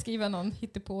fick jag skriva någon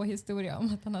hittepå-historia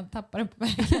om att han hade tappat den på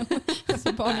vägen.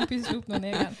 Så barnen pysslade upp någon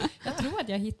egen. Jag tror att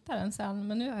jag hittade den sen,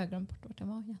 men nu har jag glömt bort vart den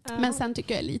var igen. Men sen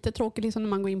tycker jag är lite tråkigt liksom när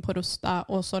man går in på Rusta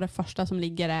och så det första som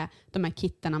ligger är de här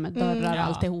kitterna med dörrar och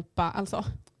alltihopa. Alltså,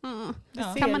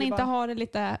 kan man inte ha det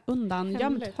lite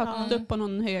undangömt högt upp på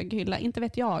någon hög hylla? Inte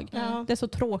vet jag. Det är så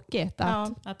tråkigt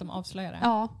att de avslöjar det.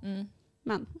 Ja,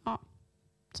 men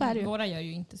så är det ju. Våra gör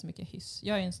ju inte så mycket hyss.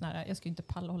 Jag är en sån här, jag ska inte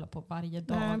palla hålla på varje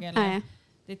dag. Eller,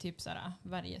 det är typ så här,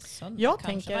 varje söndag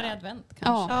kanske, varje advent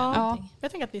kanske.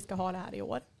 Jag tänker att vi ska ha det här i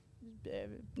år.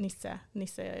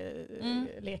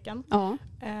 Nisse-leken.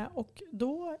 Och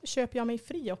då köper jag mig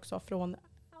fri också från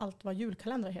allt vad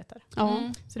julkalendrar heter.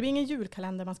 Så det blir ingen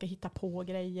julkalender man ska hitta på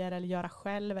grejer eller göra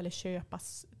själv eller köpa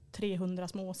 300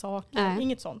 små saker.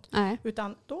 Inget sånt.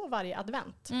 Utan då varje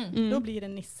advent. Då blir det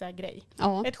en Nisse-grej.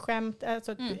 Ett skämt,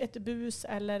 alltså ett bus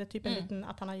eller typ en liten,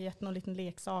 att han har gett någon liten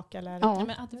leksak. Eller,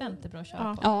 men advent är bra att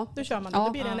köra på. Då kör man det.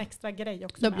 Då blir det en extra grej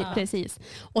också. Då blir, precis.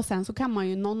 Och sen så kan man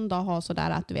ju någon dag ha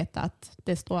sådär att du vet att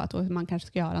det står att man kanske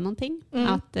ska göra någonting.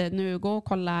 Att nu gå och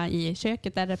kolla i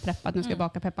köket där det är preppat, nu ska jag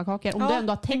baka pepparkakor. Om du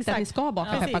ändå har tänkt att ni ska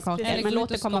baka pepparkakor, men låt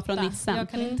det komma från nissen. Jag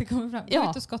kan inte komma fram. Gå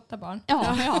ut och skotta barn.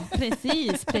 Ja,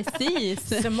 precis.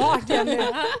 Smart, Jenny.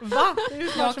 Va?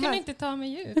 Jag kan inte ta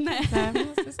mig ut. Nej.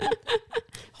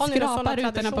 Har ni skrapa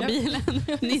rutorna på bilen.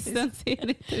 Nissen ser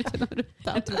inte ut genom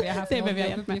rutan. Jag tror vi har haft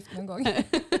någon uppgift någon gång.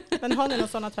 Men har ni några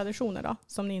sådana traditioner då?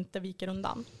 Som ni inte viker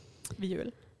undan vid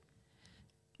jul?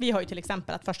 Vi har ju till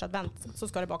exempel att första advent så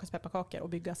ska det bakas pepparkakor och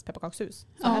byggas pepparkakshus.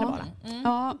 Så är det bara.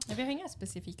 Vi har inga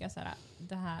specifika så här,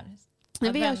 det här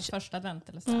första advent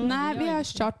eller så. Nej, vi har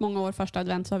kört många år första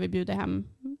advent, så har vi bjudit hem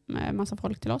massa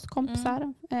folk till oss,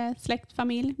 kompisar, släkt,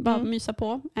 familj, bara mysa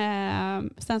på.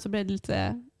 Sen så blev det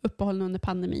lite uppehåll under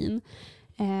pandemin.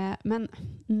 Men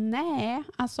nej,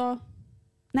 alltså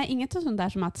inget sånt där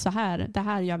som att det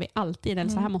här gör vi alltid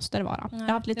eller så här måste det vara. Jag har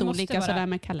haft lite olika sådär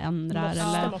med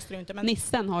kalendrar. Det måste det inte, men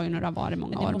Nissen har ju några varit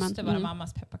många år. Det måste vara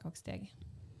mammas pepparkakssteg.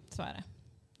 Så är det.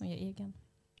 Hon gör egen.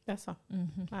 Jaså.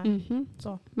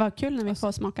 Så. Vad kul när vi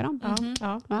får smaka dem.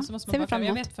 Så måste man bara,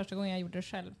 jag vet första gången jag gjorde det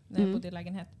själv när jag bodde i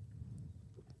lägenhet.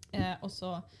 Och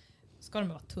så ska de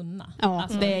vara tunna.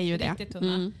 Alltså, det är ju det.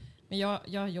 Tunna. Men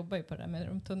jag jobbar ju på det med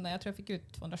de tunna. Jag tror jag fick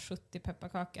ut 270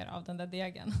 pepparkakor av den där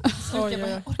degen. Så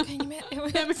jag orkar inte mer.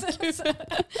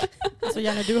 Alltså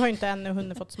Jenny, du har inte ännu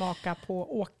hunnit fått smaka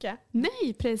på Åke.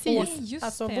 Nej, precis.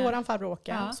 Alltså våran farbror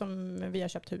Åke som vi har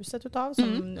köpt huset utav,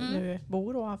 som nu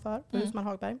bor ovanför på Husman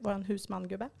Hagberg, våran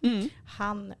husmangubbe.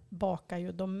 Han bakar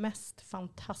ju de mest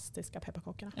fantastiska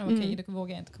pepparkakorna. Okej, då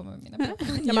vågar jag inte komma med mina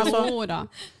pepparkakor.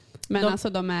 Men alltså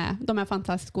de är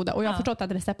fantastiskt goda. Och jag har förstått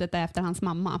att receptet är efter hans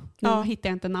mamma. Nu hittar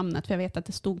jag inte namnet för jag vet att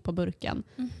det stod på burken.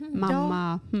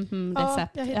 Mamma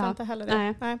recept. Jag hittar inte heller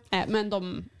det. Nej. Men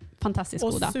de fantastiskt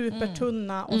och goda. Och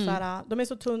supertunna. Och såhär, de är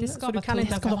så tunna så du kan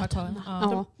inte ens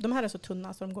doppa. De här är så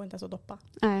tunna så de går inte ens att doppa.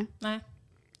 Nej.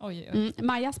 Oj.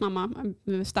 Majas mamma,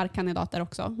 stark kandidat där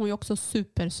också. Hon är också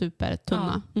super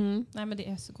tunna. Nej, men det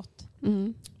är så gott.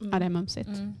 Ja, det är mumsigt.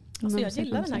 Alltså, jag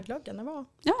gillar den här glöggen. Det var...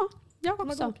 Jag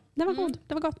också. Det var god.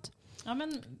 Det var gott. Ja,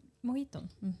 men mojiton.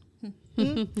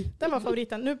 Den var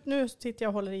favoriten. Nu sitter jag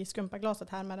och håller i skumpaglaset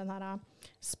här med den här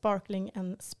Sparkling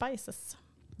and Spices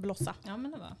blossa. Ja,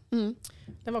 men det var.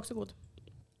 Den var också god.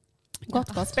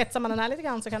 Gott. Spetsar man den här lite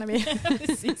grann så kan det bli...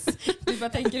 Precis. Du bara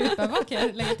tänker ut vad kan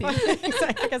jag lägga till?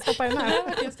 Exakt, jag kan stoppa den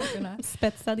här.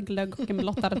 Spetsad glögg och en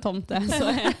blottare tomte. Så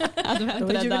är advent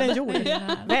räddad. Julen gjord.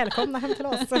 Välkomna hem till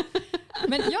oss.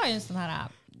 Men jag är en sån här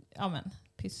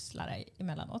pysslare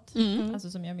emellanåt.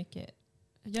 Alltså som jag mycket...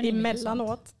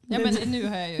 Emellanåt? Ja, men nu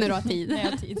har jag ju... När du har tid. När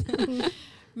jag har tid.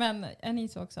 Men är ni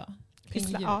så också?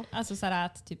 Pyssla, Alltså såhär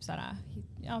att typ såhär...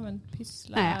 Ja, men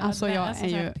pyssla. Nej, alltså jag är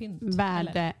ju pynt,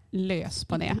 värdelös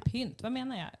på det. Pynt, vad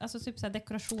menar jag? Alltså typ såhär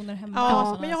dekorationer hemma.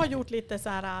 Ja, men jag har gjort lite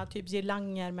såhär typ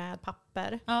girlanger med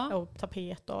papper och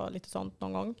tapet och lite sånt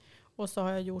någon gång. Och så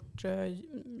har jag gjort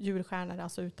julstjärnor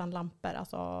alltså utan lampor.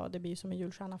 Alltså det blir som en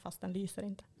julstjärna fast den lyser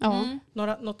inte.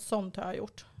 Något sånt har jag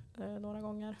gjort några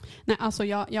gånger. Nej, alltså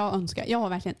jag önskar, jag har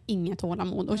verkligen inget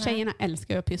tålamod. Och tjejerna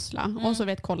älskar att pyssla. Och så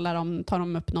tar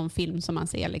de upp någon film som man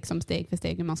ser liksom steg för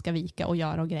steg hur man ska vika och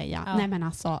göra och greja. Nej men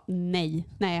alltså, nej,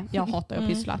 jag hatar att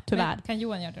pyssla, tyvärr. Men kan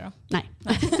Johan göra det då? Nej.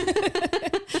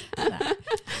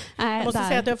 Jag måste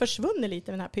säga att det har försvunnit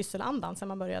lite med den här pysselandan sen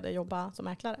man började jobba som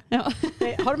mäklare.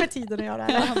 Har du med tiden att göra?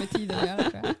 Eller? Jag har med tiden att göra,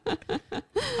 tror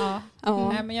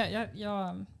jag. Nej, men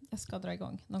jag ska dra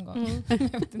igång någon gång. Jag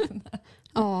vet inte.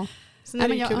 Sen är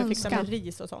det kul att fixa med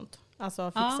ris och sånt.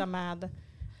 Alltså fixa med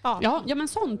Ja, men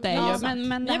sånt är ju.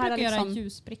 Men det jag här brukar är liksom... göra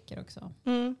ljusbrickor också.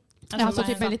 Alltså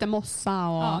typ med lite mossa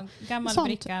och gammal sånt.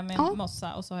 bricka med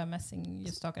mossa och så har jag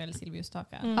mässingljusstaka eller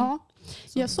silverljusstaka. Ja,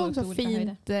 jag såg så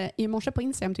fint i morse på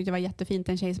Instagram, tyckte det var jättefint,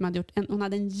 en tjej som hade gjort hon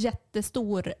hade en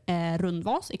jättestor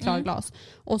rundvas i klarglas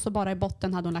och så bara i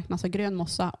botten hade hon lagt massa grön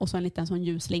mossa och så en liten sån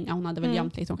ljusslinga, hon hade väl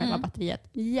gömt liksom själva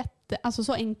batteriet. Alltså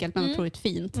så enkelt men otroligt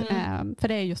fint. För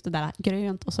det är just det där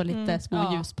grönt och så lite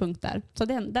små ljuspunkter. Så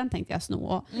den tänkte jag sno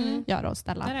och göra och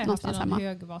ställa där någonstans hemma. Där har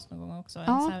jag haft en hög vas någon gång också. En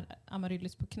sån här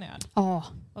amaryllis på knöl.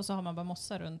 Och så har man bara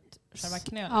mossa runt själva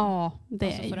knölen. Ja,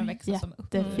 det är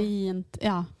jättefint.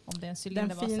 Ja. Om det är en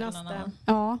cylindervas eller någon annan.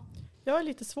 Ja. Jag är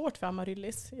lite svårt för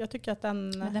amaryllis. Jag tycker att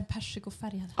den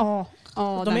persikofärgad.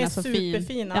 De är så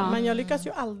superfina. Ja. Men jag lyckas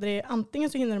ju aldrig. Antingen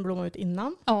så hinner den blomma ut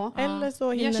innan. Eller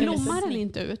så hinner den blommar den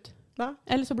inte ut. Va?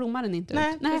 Eller så blommar den inte ut.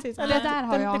 Nej, precis. Eller det där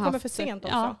har jag kommer för sent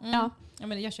också. Ja,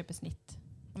 men jag köper snitt.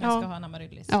 Om jag ska ha en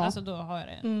amaryllis. Alltså då har jag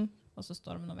det. Och så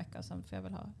står de någon vecka och sen får jag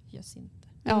väl ha hyacinter.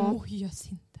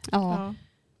 Hyacinter. Ja.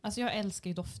 Alltså jag älskar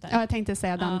ju dofter. Ja, jag tänkte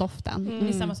säga den doften. Det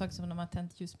är samma sak som när man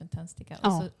tänt ljus med en tändsticka.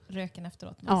 Och så röken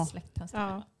efteråt. Man släckt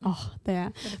tändstickan.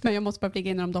 Men jag måste bara flika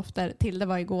in om dofter. Tilde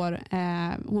var igår.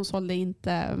 Hon sålde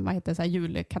inte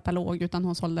julkatalog utan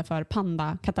hon sålde för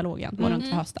Panda-katalogen. Var runt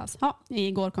för höstas. Ja,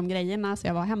 igår kom grejerna så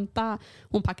jag var och hämta.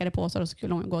 Hon packade på sig och så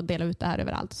skulle hon gå och dela ut det här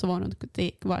överallt. Så var hon runt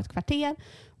ett kvarter.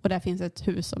 Och där finns ett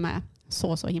hus som är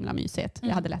så himla mysigt.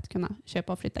 Jag hade lätt kunnat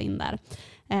köpa och flytta in där.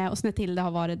 Och sen Tilde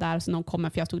har varit där så någon kommer,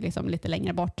 för jag stod liksom lite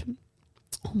längre bort.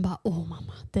 Hon bara,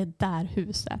 mamma, det där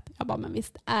huset. Jag bara, men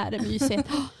visst är det mysigt.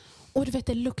 Och du vet,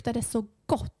 det luktade så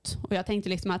gott. Och jag tänkte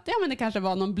liksom att men det kanske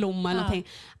var någon blomma eller någonting.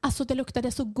 Alltså det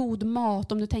luktade så god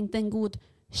mat. Om du tänkte en god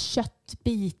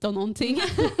köttbit och någonting.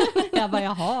 Jag bara,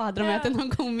 jaha, hade de ätit någon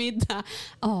god middag?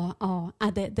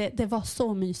 Det var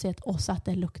så mysigt och så att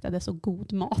det luktade så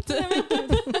god mat.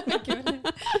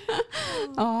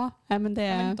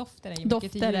 Men dofter är ju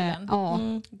mycket till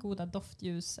julen. Goda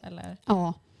doftljus eller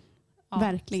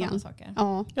verkligen. Saker.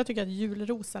 Jag tycker att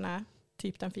julrosen är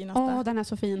typ den finaste. Den är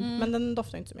så fin. Men den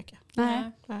doftar inte så mycket.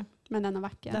 Nej. Men den är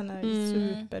vacker. Den är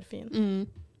superfin.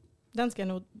 Den ska jag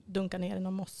nog dunka ner i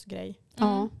någon mossgrej.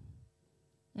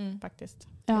 Faktiskt.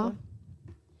 Ja,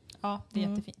 det är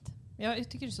jättefint. Jag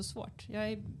tycker det är så svårt.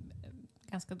 Jag är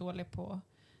ganska dålig på... Eller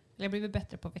jag har blivit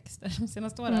bättre på växter de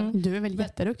senaste åren. Du är väl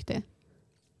jätteduktig?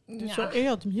 Du är så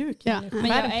ödmjuk. Men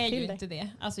jag är ju inte det.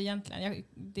 Alltså egentligen.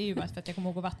 Det är ju bara för att jag kommer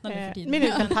ihåg att vattna det för tiden.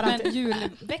 Men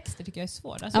julväxter tycker jag är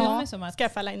svårt. Alltså, de är som att... Ska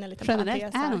jag fälla in en liten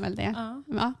parentes? Är de väl det?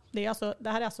 Ja. Det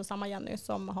här är alltså samma Jenny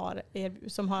som har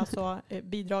alltså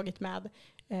bidragit med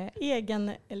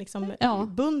egen liksom,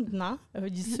 bundna,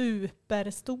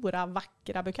 superstora,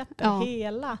 vackra buketter.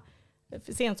 Hela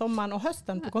sensommaren och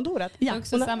hösten på kontoret. Det är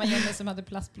också samma Jenny som hade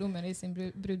plastblommor i sin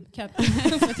brudbukett.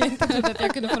 Så att jag inte trodde att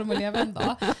jag kunde få dem att leva en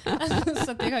dag.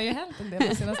 Så att det har ju hänt en del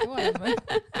de senaste åren.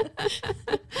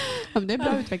 Det är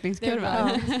bra utvecklingskurva.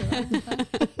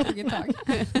 Tog ett tag.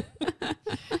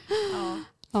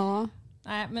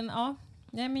 Nej, men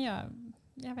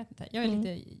jag vet inte.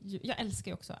 Jag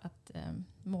älskar ju också att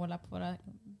måla på våra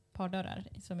pardörrar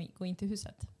som går in till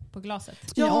huset. På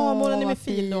glaset. Målar ni med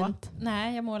fil då?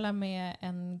 Nej, jag målar med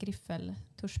en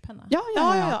griffeltuschpenna.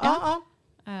 Ja.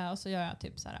 Och så gör jag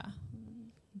typ så här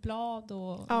blad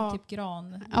och typ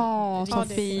gran. Så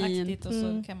fint. Och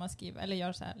så kan man skriva, eller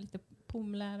göra så här lite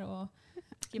pomler och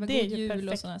skriva god jul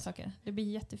och sådana saker. Det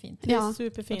blir jättefint. Det är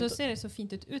superfint. Och då ser det så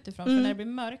fint ut utifrån. För när det blir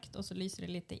mörkt och så lyser det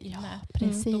lite inne.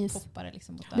 Precis. Då poppar det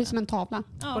liksom mot det blir som en tavla.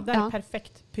 Och det är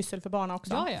perfekt pyssel för barn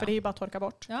också. För det är ju bara att torka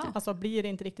bort. Alltså blir det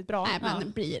inte riktigt bra. Nej,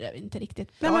 men blir det inte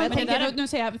riktigt bra. Jag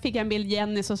tänker, nu fick jag en bild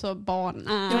Jenny så barn.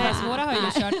 Svåra har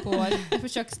ju kört på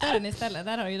försöksställen istället.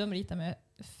 Där har ju de ritat med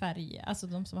färg. Alltså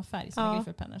de som har färg som är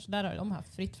griffelpennor. Så där har de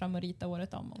haft fritt fram och rita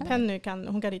året om. Penny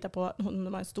hon kan rita på,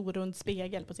 hon har en stor rund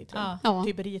spegel på sitt rum.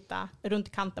 Typ rita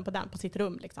runt kanten på den på sitt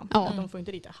rum liksom. De får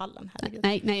inte rita i hallen.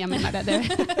 Nej, jag menar det.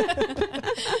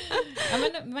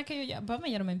 Men man kan ju bara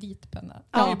ge dem en vit penna.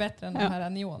 Det är ju bättre än de här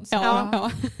neon.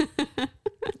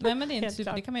 Nej, men det är inte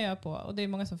super, det kan man göra på. Och det är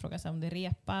många som frågar sig om det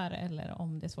repar eller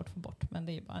om det är svårt att få bort. Men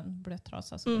det är ju bara en blöt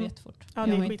trasa som går jättefort. Ja,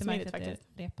 jag har inte märkt att det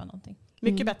repar någonting.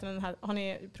 Mycket bättre än den här. Har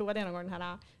ni provat det någon gång, den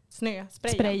här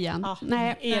snösprayen? Sprayen.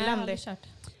 Nej, eländigt.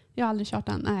 Jag har aldrig kört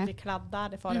den. Nej. Det kladdar,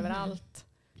 det far överallt.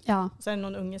 Ja. Så är det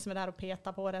någon unge som är där och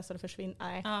petar på det så det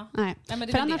försvinner. Nej. Men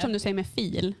för annars som du säger med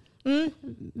fil.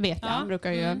 Vet jag.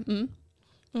 Brukar ju...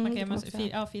 Man kan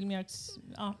göra filmjölks...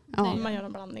 man gör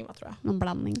en blandning, vad tror jag. Någon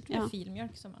blandning.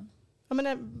 Filmjölk som man... Ja, men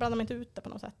det blandar man inte ut det på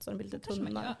något sätt så den blir lite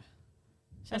tunnare.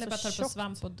 Eller bara ta på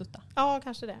svamp och dutta. Ja,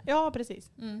 kanske det. Ja,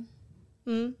 precis.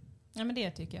 Ja, men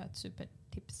det tycker jag är ett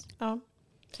supertips. Ja.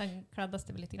 Sen kladdas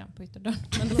det väl lite grann på ytterdörren.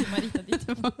 Men då får man rita dit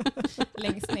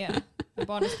längst ner.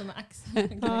 Barnen står med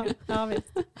axeln. Ja,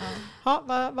 visst.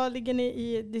 Vad ligger ni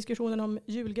i diskussionen om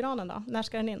julgranen då? När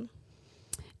ska den in?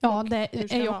 Ja,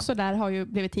 det är ju också där har ju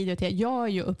blivit tidigare till. Jag är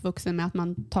ju uppvuxen med att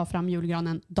man tar fram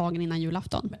julgranen dagen innan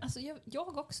julafton. Men alltså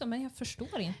jag också, men jag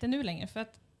förstår inte nu längre för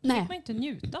att man inte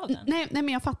njuta av den. Nej, men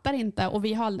jag fattar inte. Och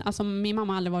vi har, alltså, min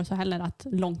mamma har aldrig varit så heller att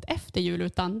långt efter jul,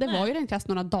 utan det var ju den klass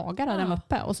några dagar där den var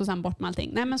uppe och så sen bort med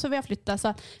allting. Nej, men så vi har flyttat,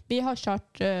 så vi har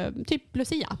kört typ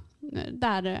Lucia.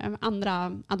 Där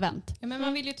andra advent. Ja, men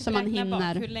man vill ju typ räkna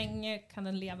bak hur länge kan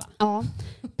den leva. Ja,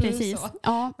 precis.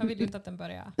 Ja. Man vill ju inte att den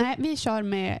börjar. Nej, vi kör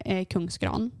med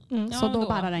kungsgran. Så då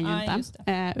barrar den ju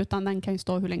inte. Utan den kan ju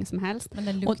stå hur länge som helst. Men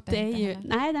den luktar inte.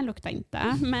 Nej, den luktar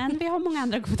inte. Men vi har många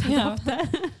andra goda dofter.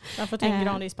 Jag har fått in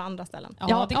granris på andra ställen.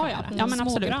 Ja, det kan jag. Ja, men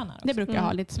absolut. Det brukar jag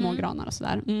ha, lite små granar och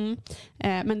sådär.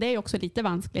 Men det är ju också lite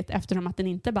vanskligt eftersom att den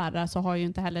inte barrar, så har ju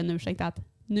inte heller en ursäkt att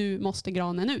nu måste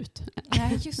granen ut.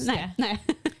 Nej, just det. Nej.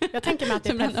 Jag tänker mig att det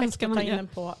är perfekt att ta in den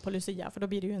på Lucia, för då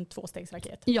blir det ju en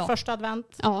 2-stegsraket. Ja. Första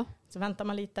advent, så väntar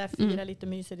man lite, firar lite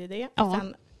mysigt i det. Och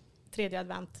sen tredje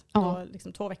advent, då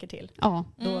liksom 2 veckor till.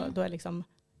 Då är liksom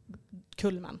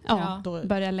kulmen. Då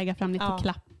börjar jag lägga fram lite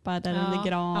klappar där under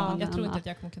granen. Jag tror inte att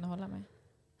jag kommer kunna hålla mig.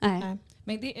 Nej.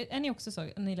 Men är ni också så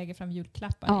att ni lägger fram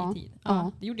julklappar i tid?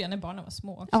 Ja. Det gjorde jag när barnen var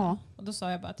små också. Och då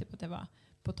sa jag bara typ att det var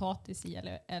potatis i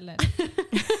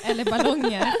eller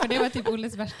ballonger. För det var typ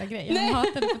Olles värsta grej. Han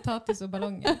hatade potatis och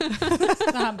ballonger.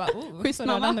 Så han bara, så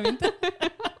rörde vi inte.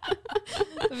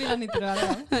 Då vill han inte röra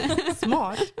dem.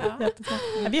 Smart. Jättesmart.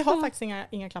 Vi har faktiskt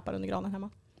inga klappar under granen hemma.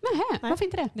 Nej, varför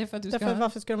inte det? Det är för att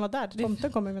varför ska de vara där?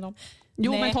 Tomten kommer med dem.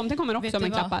 Jo, men tomten kommer också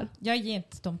med klappar. Jag ger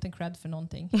inte tomten cred för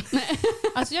någonting.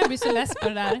 Alltså jag blir så less på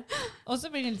det där. Och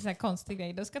så blir det en lite så här konstig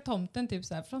grej. Då ska tomten typ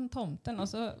så här från tomten och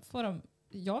så får de,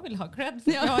 jag vill ha cred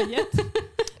för jag har gett.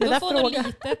 Då får de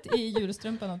litet i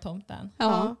julstrumpan av tomten.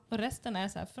 Och resten är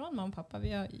så här, från mamma och pappa,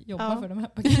 vi har jobbat för de här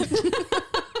paketen.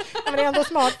 Men det är ändå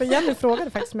smart, för Jenny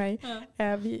frågade faktiskt mig.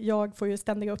 Jag får ju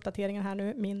ständiga uppdateringar här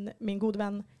nu. Min god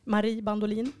vän Marie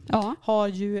Bandolin har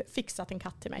ju fixat en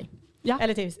katt till mig.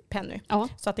 Eller till Penny.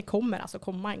 Så att det kommer alltså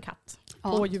komma en katt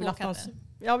på julaftons.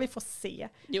 Ja, vi får se.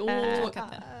 Jo,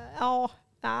 katter.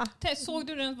 Såg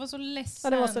du den? Var så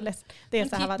ledsen. Ja, det var så ledsen. Hon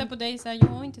tittar på dig så här, jag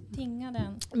har inte tingat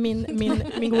den.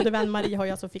 Min gode vän Marie har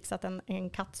ju alltså fixat en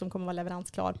katt som kommer vara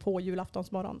leveransklar på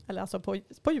julaftonsmorgon. Eller alltså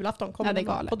på julafton kommer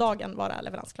den på dagen vara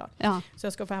leveransklar. Så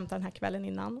jag ska få hämta den här kvällen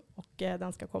innan. Och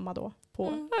den ska komma då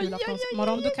på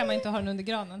julaftonsmorgon. Då kan man inte ha den under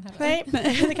granen heller. Nej,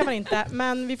 det kan man inte.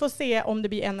 Men vi får se om det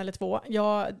blir 1 eller 2.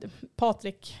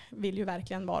 Patrik vill ju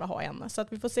verkligen bara ha en. Så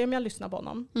att vi får se om jag lyssnar på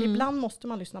honom. Ibland måste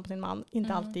man lyssna på sin man,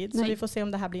 inte alltid. Så vi får se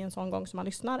om det här blir en sån gång som man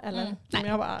lyssnar. Eller om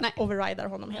jag bara overrider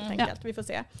honom helt enkelt. Vi får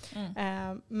se.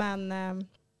 Men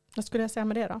vad skulle jag säga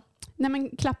med det då? Nej,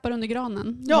 men klappar under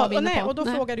granen. Och då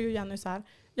frågade ju Jenny så här.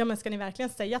 Ja, men ska ni verkligen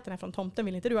säga att den är från tomten?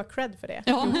 Vill inte du ha cred för det?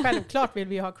 Självklart vill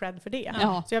vi ha cred för det.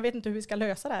 Så jag vet inte hur vi ska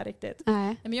lösa det här riktigt.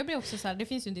 Men jag blir också så här, det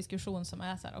finns ju en diskussion som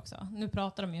är så här också. Nu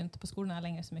pratar de ju inte på skolorna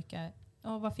längre så mycket.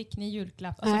 Vad fick ni i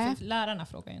julklapp? Alltså för lärarna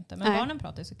frågar ju inte. Men barnen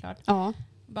pratar ju såklart.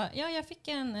 Jag fick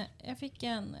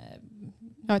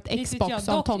ett Xbox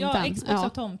av tomten. Ja, Xbox av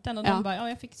tomten. Och de bara,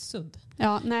 jag fick sudd.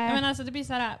 Men alltså det blir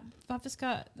så här, varför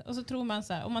ska... Och så tror man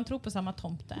så här, om man tror på samma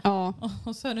tomte.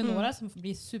 Och så är det några som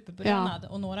blir superbelönad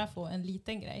och några får en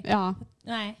liten grej.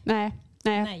 Nej,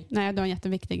 det var en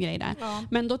jätteviktig grej där.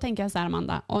 Men då tänker jag så här,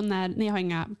 Amanda, och när ni har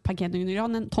inga paket under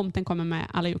granen, tomten kommer med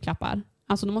alla julklappar.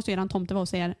 Alltså då måste ju eran tomte vara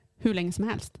hos er hur länge som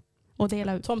helst. Och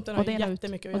dela ut. Tomten har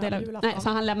jättemycket att göra julafton. Nej, så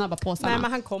han lämnar bara påsarna. Nej,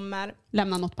 men han kommer.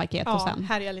 Lämnar något paket och sen.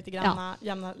 Härjar lite grann.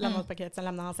 Lämnar något paket, sen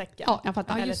lämnar han säcken. Jag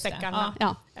fattar. Eller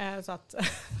säckarna. Så att,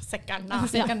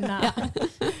 säckarna.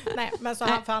 Nej, men så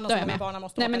han, för annars kommer barnen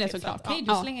måste åka. Nej, men det är såklart. Kan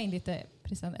du slänga in lite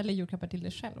present eller julklappar till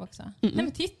dig själv också? Nej,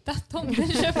 men titta, tomten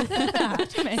köpte det här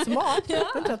till mig. Smart, det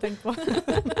har jag tänkt på.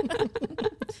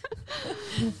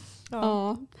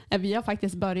 Vi har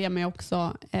faktiskt börjat med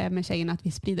också med tjejerna att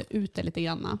vi sprider ut det lite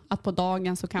grann. Att på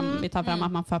dagen så kan vi ta fram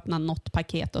att man får öppna något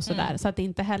paket och sådär. Så att det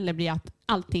inte heller blir att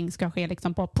allting ska ske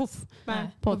liksom på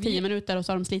på 10 minuter och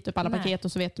så har de slitit upp alla paket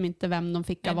och så vet de inte vem de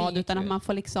fick av vad. Utan att man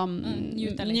får liksom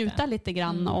njuta lite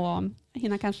grann och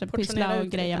hinna kanske pyssla och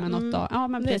greja med något. Ja,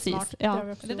 men precis.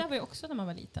 Det där var ju också när man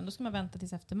var liten. Då ska man vänta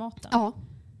tills efter maten.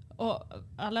 Och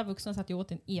alla vuxna satt ju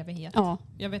åt en evighet.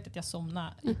 Jag vet att jag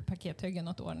somnade i pakethögen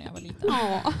något år när jag var liten.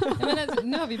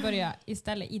 Nu har vi börjat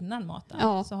istället innan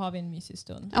maten. Så har vi en mysig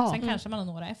stund. Sen kanske man har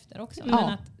några efter också. Men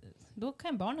att, då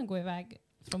kan barnen gå iväg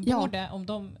från bordet om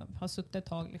de har suttit ett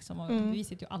tag. Liksom, och vi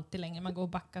sitter ju alltid länge. Man går och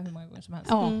backar hur många gånger som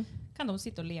helst. Kan de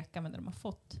sitta och leka med det de har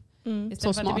fått. Istället för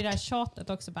att det blir det här tjatet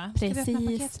också. Bara, precis. Ska vi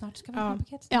öppna paket snart? Ska vi öppna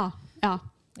paket snart? Ja.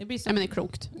 Det blir så, men det är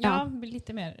klokt. Ja, det blir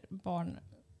lite mer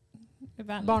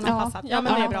barnanpassat. Ja,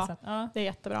 men det är bra. Ja. Det är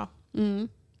jättebra.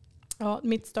 Ja,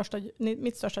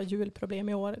 mitt största julproblem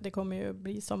i år, det kommer ju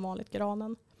bli som vanligt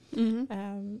granen.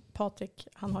 Patrik,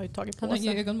 han har ju tagit på sig. Han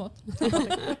har ju ögonmått.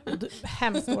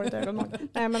 Hemskt dåligt ögonmått.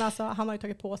 Nej, men alltså, han har ju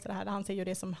tagit på sig det här. Han ser ju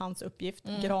det som hans uppgift.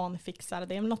 Granfixare.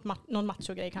 Det är någon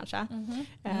macho-grej kanske.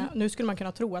 Nu skulle man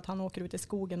kunna tro att han åker ut i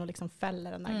skogen och liksom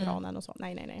fäller den där granen och så.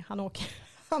 Nej. Han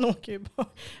åker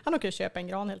och köper en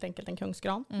gran, helt enkelt en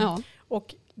kungsgran.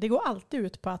 Och det går alltid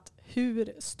ut på att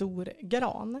hur stor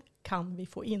gran kan vi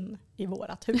få in i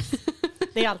vårat hus?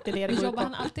 Det är alltid det går ut på. Jobbar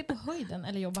han alltid på höjden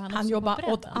eller jobbar han också jobbar på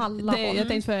bredden? Åt alla håll. Jag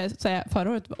tänkte säga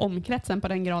förra året, omkretsen på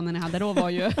den granen jag hade då var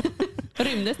ju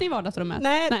rymdes ni i vardagsrummet?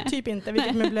 Nej, typ inte. Vi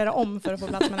fick möblera om för att få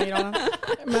plats med den granen.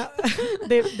 Men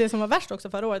det som var värst också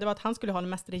förra året, det var att han skulle ha den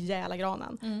mest rejäla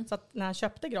granen. Så att när han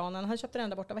köpte granen, han köpte den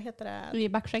där borta, vad heter det? I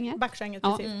Backskänget. Backskänget,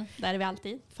 precis. Där är vi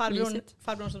alltid.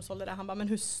 Farbrorn som sålde det, han bara, men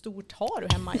hur stort har du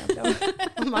hemma egentligen?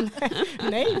 Man,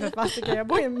 nej, för fasiken, jag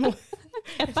bor i en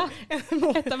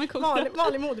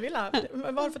vanlig modvilla.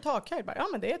 Vad har du för takhöjd? Ja,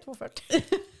 men det är 240.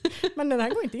 Men den här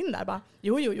går inte in där. Bara,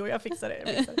 jo, jag fixar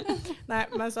det. Nej,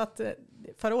 men så att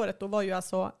förra året då var ju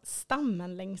alltså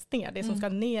stammen längst ner, det som ska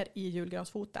ner i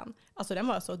julgransfoten. Alltså den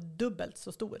var alltså dubbelt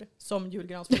så stor som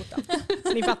julgransfoten.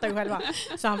 Ni fattar ju själva.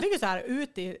 Så han fick ju så här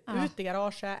ut i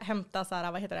garaget, hämta så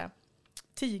här, vad heter det?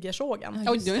 Tigersågen.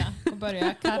 Och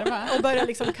börja karva. Och börja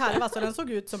liksom karva, så den såg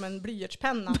ut som en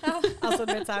blyertspenna. Alltså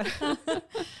du vet så här.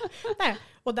 Nej,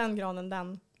 och den granen,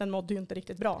 den mådde ju inte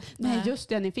riktigt bra. Nej, just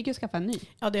det, ni fick ju skaffa en ny.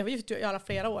 Ja, det har vi fått göra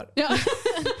flera år. Ja.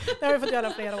 Det har vi fått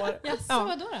göra flera år.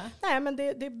 Vadå då? Nej, men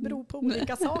det beror på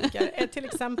olika saker. Till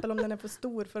exempel om den är för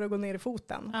stor för att gå ner i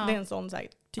foten. Ja. Det är en sån så här,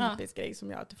 typisk grej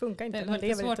som gör att det funkar inte. Det är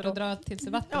lite svårt att dra till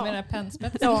sig vatten med den här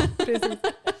pennspetsen. Ja, precis.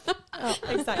 Ja,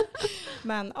 exakt.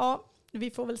 Men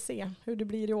vi får väl se hur det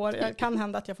blir i år. Det kan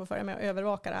hända att jag får följa med och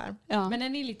övervaka det här. Ja. Men är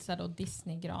ni lite så här då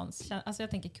Disney-grans? Alltså jag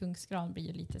tänker kungsgran blir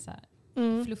ju lite så här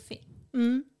fluffig.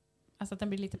 Alltså att den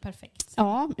blir lite perfekt.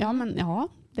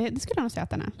 Det skulle jag nog säga att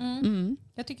den är.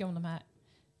 Jag tycker om de här.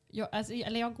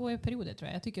 Jag går i perioder tror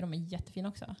jag. Jag tycker de är jättefina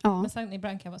också. Ja. Men sen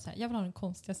ibland kan jag vara så här, jag vill ha den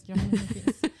konstigaste granen som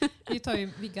finns.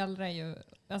 Vi gallrar ju,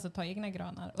 alltså tar egna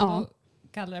granar. Och då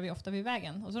gallrar vi ofta vid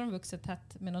vägen. Och så har de vuxit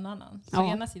tätt med någon annan.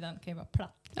 Så ena sidan kan ju vara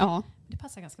platt. Ja. Det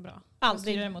passar ganska bra.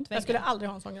 Jag skulle aldrig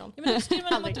ha en sån gran. Ja, men då styr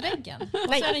man mot väggen.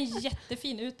 Och så är den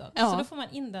jättefin utåt. Så då får man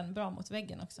in den bra mot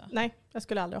väggen också. Nej, jag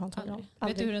skulle aldrig ha en sån gran.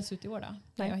 Vet du hur den ser ut i år då?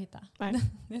 Nej. Jag hittar. Nej.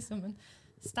 Det är som en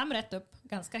stam rätt upp,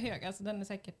 ganska hög. Alltså den är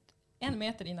säkert 1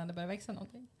 meter innan det börjar växa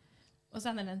någonting. Och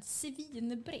sen är den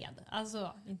svinbred.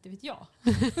 Alltså, inte vet jag.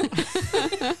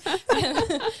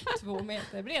 2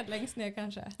 meter bred längst ner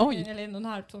kanske. Oj. Eller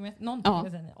 1,5-2 meter.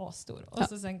 Någonting, den är asstor. Och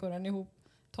så sen går den ihop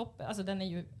toppen. Alltså den är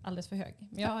ju alldeles för hög.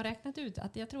 Men jag har räknat ut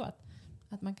att jag tror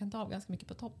att man kan ta av ganska mycket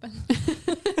på toppen.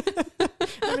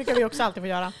 Det brukar vi också alltid få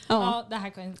göra. Ja, det här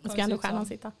kan ska ändå stjärnan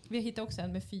sitta. Vi hittar också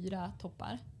en med 4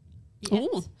 toppar i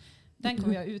ett. Den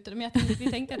kommer jag ut. Men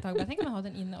vi tänkte ett tag, jag tänkte man ha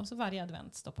den inne och så varje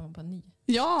advent stoppar man på en ny.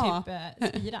 Ja. Typ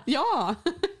spira. Ja.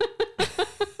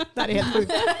 Det här är helt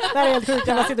sjukt.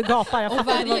 Jag bara sitter och gapar. Jag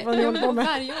fattar inte vad ni håller på med.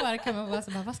 Varje år kan man vara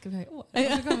så här, vad ska vi ha i år?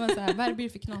 Och så kan man så här, vad blir det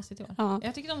för knasigt i år? Ja.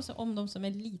 Jag tycker om de som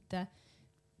är lite,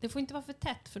 det får inte vara för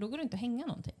tätt för då går det inte att hänga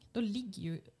någonting. Då ligger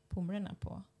ju pomlerna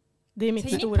på. Det är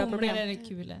mitt stora problem. Eller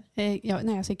kulor? Nej,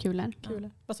 jag säger kulor. Ja.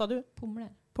 Vad sa du?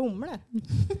 Pomler?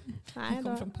 Nej, det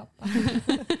kom från pappa.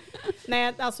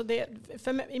 Nej, alltså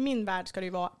i min värld ska det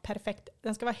ju vara perfekt.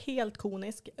 Den ska vara helt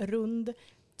konisk, rund,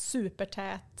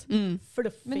 supertät,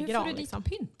 fluffig gran. Men hur får du dit liksom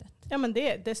pyntet? Ja, men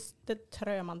det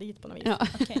trör man dit på något vis. Ja.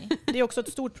 Okay. Det är också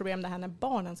ett stort problem det här när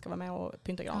barnen ska vara med och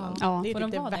pynta granen. Ja. Det är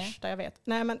typ det värsta jag vet.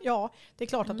 Nej, men det är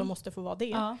klart att de måste få vara det.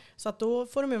 Ja. Så att då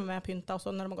får de ju med och pynta och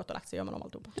så när de har gått och lagt sig gör man om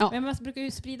alltihopa. Ja. Men man brukar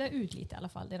ju sprida ut lite i alla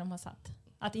fall det de har satt.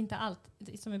 Att inte allt,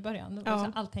 som i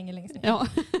början, allt hänger längst ner.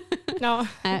 Ja,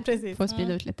 precis. Får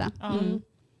sprida ut lite.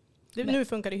 Nu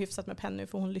funkar det hyfsat med Penny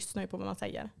för hon lyssnar ju på vad man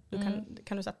säger. Nu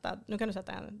kan du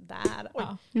sätta en där. Oj.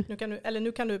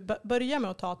 Nu kan du börja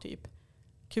med att ta typ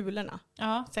kulorna.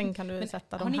 Ja. Sen kan du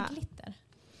sätta de här. Har ni glitter?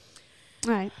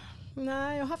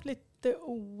 Nej, jag har haft lite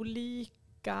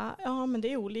olika. Ja, men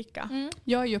det är olika.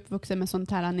 Jag är ju uppvuxen med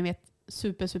sånt här, ni vet,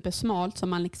 super smalt som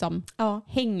man liksom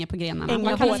hänger på grenarna.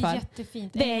 Det är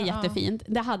jättefint. Det är jättefint.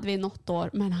 Det hade vi något år,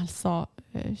 men alltså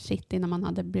shit, innan man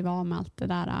hade blivit av med allt det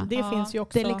där. Det finns ju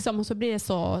också. Det är liksom, och så blir det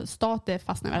så stadigt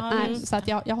fastnar. Nej, så att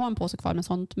jag har en påse kvar med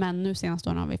sånt, men nu senaste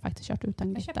åren har vi faktiskt kört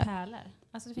utan glitter. Jag kör pärlor.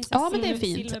 Alltså det finns men det är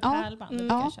fint.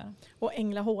 Silverpärlband. Och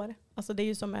änglahår. Alltså det är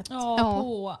ju som ett...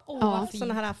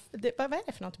 såna här, vad är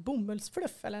det för något?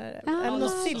 Bomullsfluff? Eller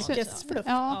något silkesfluff.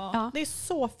 Det är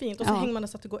så fint. Och så hänger man det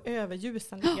så att det går över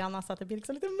ljusen lite grann. Så att det blir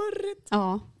liksom lite mörrigt.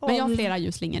 Ja, men jag har flera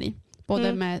ljusslingor i.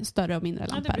 Både med större och mindre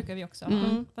lampor. Ja, det brukar vi också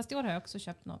ha. Fast i år har jag också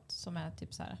köpt något som är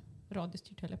typ så här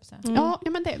radiostyrt, höll jag på att säga. Ja,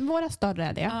 men våra större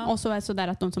är det. Och så är det så där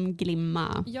att de som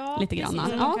glimmar lite grann.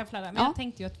 Men jag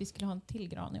tänkte ju att vi skulle ha en till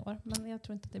gran i år. Men jag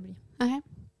tror inte att det blir.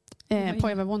 Nej. På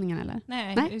övervåningen eller?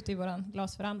 Nej, ute i våran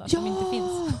glasveranda som inte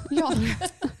finns. Ja.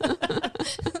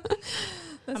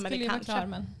 Den skulle ju vara klar,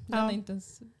 men den är inte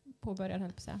ens påbörjad, höll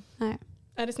jag på att säga. Nej.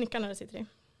 Är det snickarna det sitter i?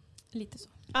 Lite så.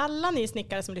 Alla ni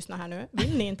snickare som lyssnar här nu,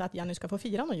 vill ni inte att Jenny ska få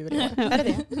fira någon jul i år?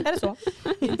 Är det så?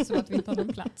 Inte så att vi inte har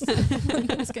någon plats.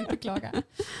 Vi ska inte klaga.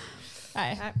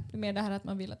 Nej, det är mer det här att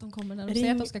man vill att de kommer när de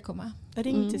säger att de ska komma.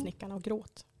 Ring till snickarna och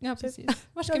gråt. Ja, precis.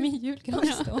 Var ska min julgran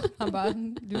stå? Han bara,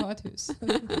 du har ett hus.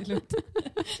 Det är lugnt.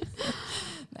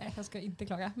 Nej, jag ska inte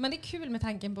klaga. Men det är kul med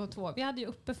tanken på 2. Vi hade ju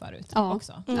uppe förut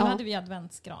också. Då hade vi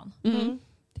adventsgran.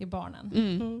 Till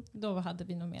barnen. Då hade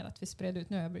vi nog mer att vi spred ut.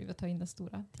 Nu har jag blivit ta in den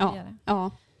stora tidigare.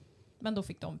 Men då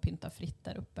fick de pynta fritt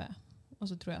där uppe. Och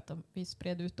så tror jag att vi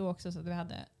spred ut då också så att vi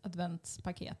hade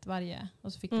adventspaket varje.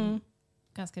 Och så fick de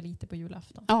ganska lite på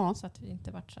julafton. Så att vi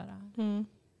inte vart så här...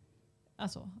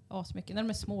 Alltså, asmycket. När de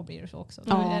är små blir det så också.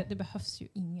 Det behövs ju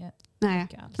inget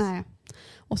mycket alls. Nej.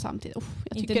 Och samtidigt,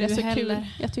 jag tycker det är så kul.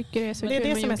 Jag tycker det är så kul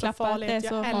med som är så farligt. Det är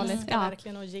så jag älskar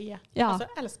verkligen att ge. Alltså,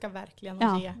 jag älskar verkligen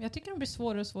att ge. Jag tycker de blir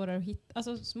svårare och svårare att hitta.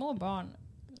 Alltså, små barn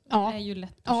är ju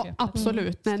lätt att köpa.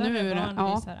 Absolut. Nej, nu är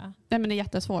det, Nej, men det är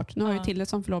jättesvårt. Nu har ju Tilde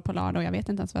som förlorar på lördag och jag vet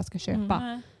inte ens vad jag ska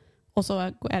köpa. Och så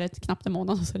är det knappt en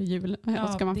månad och så är det jul. Och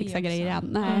ska man fixa grejer igen.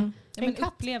 Nej. Men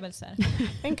upplevelser.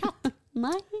 En katt.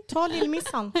 Nej. Ta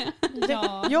lillmissan.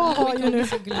 Jag har ju nu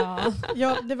så glad.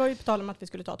 Det var ju på tal om att vi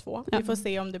skulle ta 2. Vi får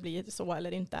se om det blir så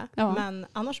eller inte. Men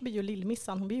annars blir ju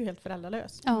lillmissan, hon blir ju helt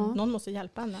föräldralös. Någon måste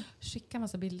hjälpa henne. Skicka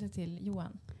massa bilder till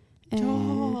Johan.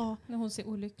 När hon ser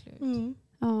olycklig ut.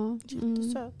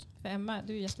 Jättesöt. För Emma,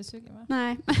 du är jättesugen, va?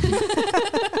 Nej.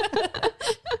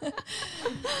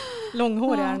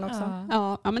 Långhårig är den också.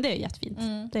 Ja, men det är jättefint.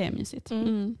 Det är mysigt.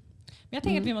 Men jag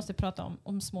tänker att vi måste prata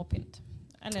om småpynt.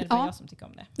 Eller är det bara jag som tycker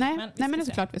om det? Nej, men det är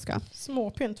såklart vi ska.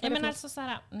 Småpynt. Ja, men alltså så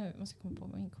här, nu måste jag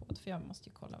komma på min kod för jag måste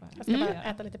ju kolla vad jag ska bara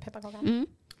äta lite pepparkaka.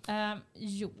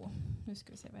 Nu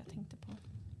ska vi se vad jag tänkte på.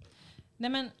 Nej,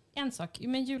 men en sak.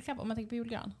 Men julklapp, om man tänker på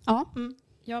julgran.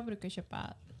 Jag brukar köpa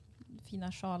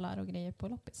fina sjalar och grejer på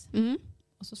loppis.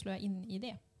 Och så slår jag in i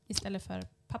det istället för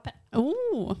papper.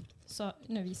 Så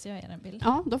nu visar jag er en bild.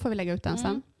 Ja, då får vi lägga ut den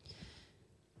sen.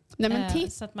 Nej,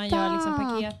 men så att man gör liksom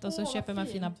paket och så köper man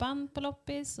fina band på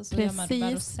loppis och så gör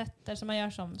man rosetter som man gör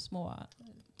som små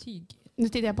tyg. Nu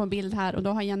tittar jag på en bild här och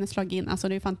då har Jenny slagit in, alltså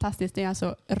det är fantastiskt, det är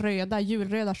alltså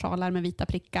julröda sjalar med vita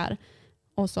prickar.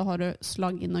 Och så har du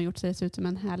slagit in och gjort så det ser ut som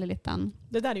en härlig liten...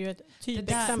 Det där är ju ett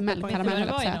typexempel på karamell.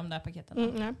 Det var i de där paketen.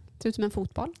 Det ser ut som en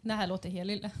fotboll. Det här låter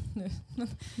helylle nu.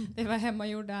 Det var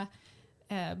hemmagjorda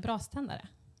braständare.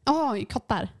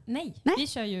 Kottar. Nej, vi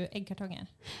kör ju äggkartonger.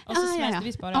 Och så smälter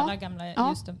vi bara alla gamla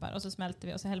ljusstumpar. Och så smälter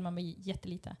vi och så häller man med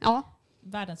jättelite.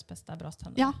 Världens bästa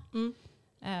braständare.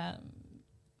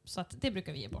 Så att det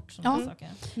brukar vi ge bort sådana saker.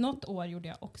 Något år gjorde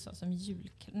jag också som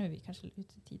nu är vi kanske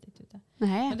tidigt ute.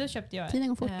 Men då köpte jag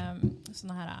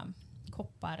såna här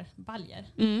kopparbaljer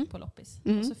på loppis.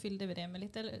 Och så fyllde vi det med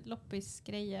lite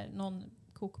loppisgrejer, någon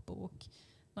kokbok,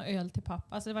 någon öl till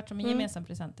pappa. Alltså det var som en gemensam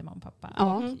present till mamma och pappa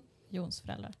och Jons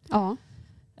föräldrar.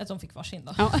 Att de fick varsin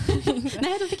då.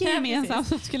 Nej, de fick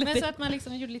gemensamt. Men så att man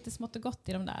liksom gjorde lite smått och gott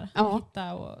i de där. Och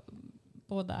hitta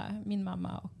båda min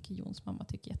mamma och Jons mamma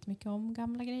tycker jättemycket om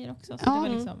gamla grejer också. Så det var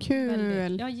liksom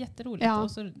kul. Jätteroligt.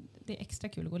 Och så det är extra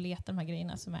kul att gå och leta de här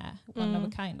grejerna som är one of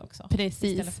a kind också. Precis.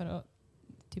 Istället för att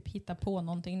typ hitta på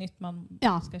någonting nytt. Man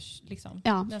ska liksom...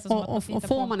 Och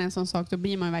får man en sån sak då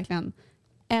blir man ju verkligen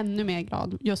ännu mer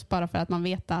glad. Just bara för att man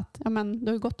vet att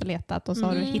du har gått och letat och så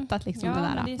har du hittat liksom det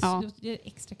där. Det är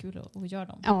extra kul att göra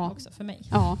dem också för mig.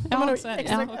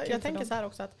 Jag tänker så här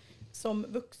också att som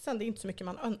vuxen, det är inte så mycket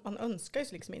man önskar ju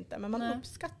liksom inte. Men man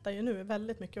uppskattar ju nu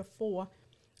väldigt mycket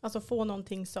att få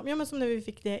någonting som, som när vi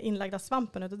fick det inlagda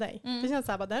svampen utav dig. Det känns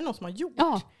så här, det är någon som har gjort.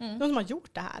 Någon som har gjort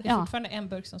det här. Det är fortfarande en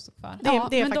burk som står kvar.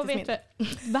 Det är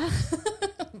faktiskt Va?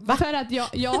 För att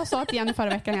jag sa till Jenny förra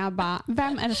veckan, jag bara,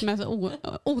 vem är det som är så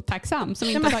otacksam som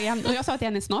inte tar igen? Och jag sa till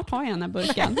Jenny, snart tar jag den här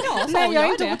burken. Ja, nej, jag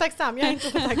är inte otacksam. Jag är inte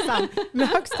otacksam. Men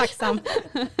högst tacksam.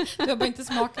 Du har bara inte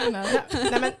smakat den här.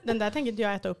 Nej, men den där tänker inte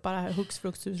jag äta upp bara hux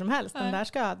flux hur som helst.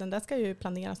 Den där ska ju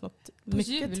planeras något på mycket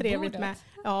julbordet. Trevligt med.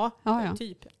 Ja.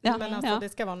 Typ. Ja, men alltså, det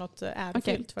ska vara något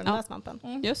ärofyllt för den där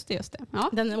svampen. Just det. Ja.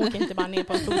 Den åker inte bara ner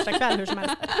på en torsdagskväll hur som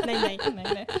helst.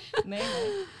 Nej.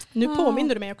 Nu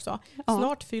påminner du mig också.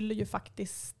 Snart fyller ju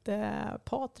faktiskt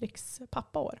Patriks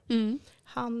pappa år.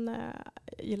 Han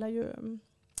gillar ju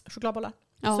chokladbollar.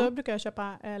 Så brukar jag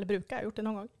köpa, eller brukar jag gjort det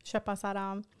någon gång, köpa så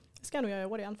här, det ska jag nog göra i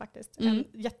år igen faktiskt. En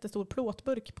jättestor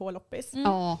plåtburk på loppis.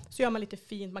 Så gör man lite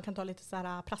fint, man kan ta lite så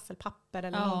här prasselpapper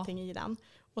eller någonting i den.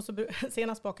 Och så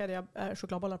senast bakade jag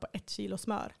chokladbollar på 1 kilo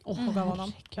smör. Och gav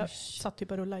honom. Jag satt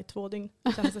typ och rulla i 2 dygn.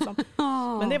 Kändes det som.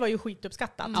 Men det var ju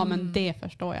skituppskattat. Ja, men det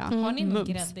förstår jag. Har ni någon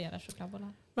grädde i era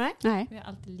chokladbollar? Nej. Vi har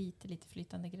alltid lite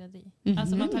flytande grädde i.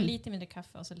 Alltså man tar lite mindre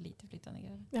kaffe och så lite flytande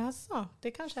grädde. Jaså,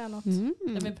 det kanske är något.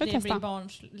 Det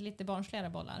blir lite barnsligare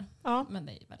bollar. Ja. Men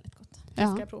det är väldigt gott. Det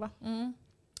ska jag prova. Det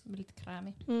blir lite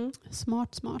krämig.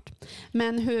 Smart.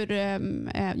 Men hur,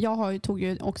 jag tog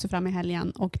ju också fram i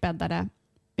helgen och bäddade.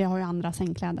 Jag har ju andra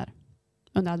sängkläder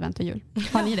under advent och jul.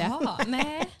 Har ni det?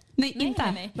 Nej. Nej,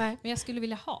 inte. Nej. Men jag skulle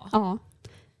vilja ha. Ja.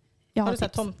 Har du så här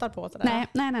tomtar på? Sådär?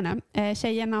 Nej.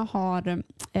 Tjejerna har,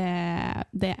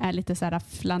 det är lite så här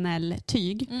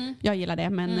flanelltyg. Jag gillar det,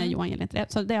 men Johan gillar inte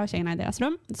det. Så det har tjejerna i deras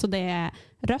rum. Så det är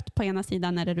rött på ena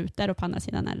sidan när det är rutor och på andra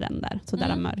sidan när det är ränder. Så där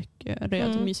är mörk,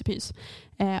 röd, mysepys.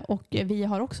 Och vi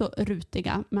har också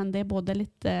rutiga, men det är både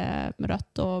lite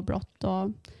rött och blått och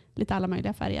lite alla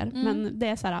möjliga färger. Men det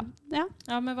är så här,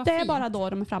 men det är bara då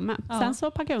de är framme. Sen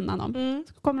så packar jag undan dem.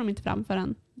 Så kommer de inte fram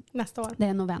förrän nästa år. Det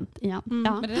är novent igen.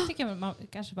 Men det tycker jag man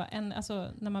kanske var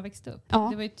när man växte upp.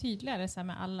 Det var ju tydligare så här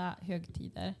med alla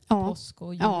högtider. Påsk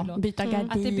och jul. Och byta gardiner.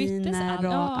 Att det byttes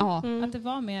att det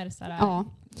var mer så här.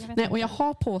 Och jag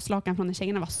har påslakan från när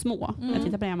tjejerna var små. Jag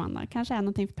tittar på det, Amanda. Kanske är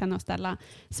någonting för Penna att ställa.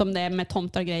 Som det är med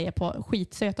tomtar och grejer på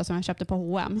skitsöta som jag köpte på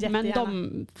H&M. Men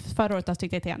de förra året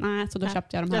tyckte jag nej, så då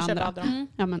köpte jag de här andra.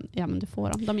 Ja, men du får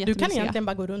dem. De är du kan egentligen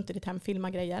bara gå runt i ditt hem, filma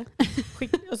grejer.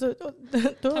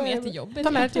 Ta med till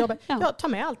jobbet. Ta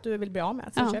med allt du vill bli av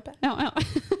med. Så köper. Ja.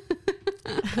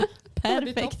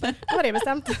 Perfekt. Då var det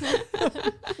bestämt.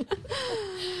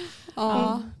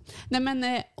 Nej, men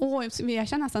jag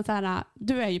känner nästan så här,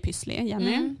 du är ju pysslig,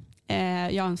 Jenny.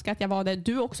 Jag önskar att jag var det.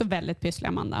 Du är också väldigt pysslig,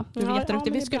 Amanda. Du är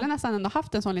jätteduktig. Vi skulle nästan ändå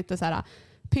haft en sån lite så här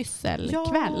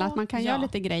pysselkväll, att man kan göra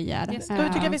lite grejer.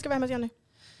 Du tycker vi ska vara hemma hos Jenny?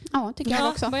 Ja, tycker jag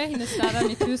också. Jag hinner städa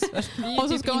mitt hus först. Och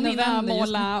så ska hon hinna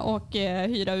måla och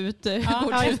hyra ut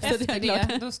gårdshuset. Efter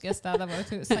det, då ska jag städa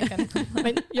vårt hus.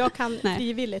 Men jag kan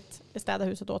frivilligt städa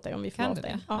huset åt dig om vi får kan du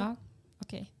det? Ja.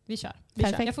 Okej, vi kör.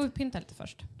 Jag får pynta lite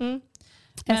först.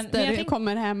 Ester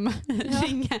kommer hem,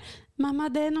 ringer. Mamma,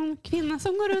 det är någon kvinna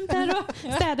som går runt här och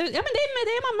städar. Ja, men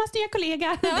det är mammas nya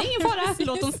kollega. Det är ingen fara.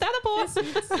 Låt dem städa på.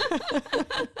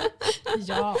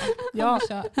 Ja,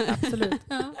 absolut.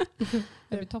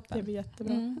 Det blir toppen. Det blir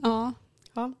jättebra. Ja.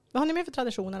 Vad har ni med för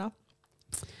traditioner då?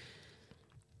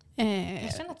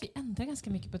 Jag känner att vi ändrar ganska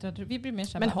mycket på traditioner. Vi blir mer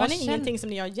så här, men har ni ingenting som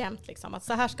ni gör jämt liksom? Att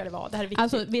så här ska det vara, det här är viktigt.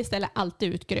 Alltså vi ställer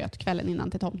alltid ut gröt kvällen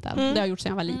innan till tomten. Det har jag gjort sedan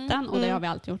jag var liten och det har vi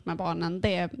alltid gjort med barnen.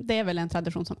 Det är väl en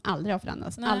tradition som aldrig har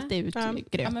förändrats. Alltid ut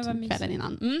gröt kvällen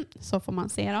innan. Så får man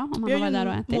se då om man har varit där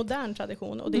och ätit. Vi har en modern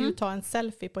tradition och det är ju att ta en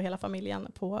selfie på hela familjen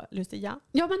på Lucia.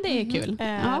 Ja, men det är kul.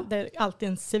 Det är alltid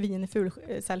en svinful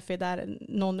selfie där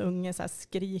någon unge så här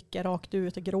skriker rakt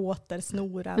ut och gråter,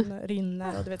 snoren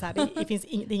rinner och du vet här, det finns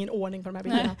ingen ordning på de här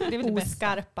bilderna. Nej,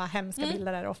 oskarpa, hemska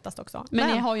bilder är det oftast också. Men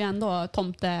ni har ju ändå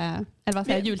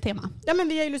jultema. Ja, men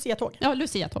vi är ju Lucia-tåg. Ja,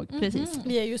 Lucia-tåg, precis.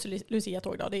 Vi är ju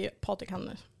Lucia-tåg då. Det är Patrik, han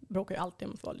bråkar ju alltid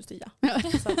om att få vara Lucia.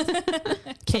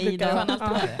 Okej, då.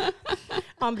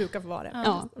 Han brukar få vara det.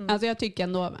 Ja. Alltså jag tycker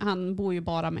ändå, han bor ju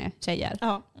bara med tjejer.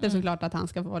 Det är såklart att han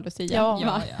ska få vara Lucia.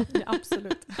 Ja,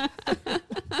 absolut.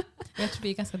 Jag tror vi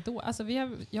är ganska alltså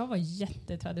jag var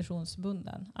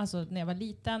jättetraditionsbunden. Alltså när jag var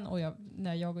liten och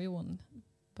när jag och Jon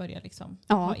började liksom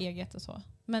ha eget och så.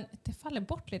 Men det faller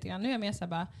bort lite grann. Nu är jag mer så här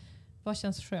bara, vad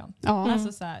känns skönt?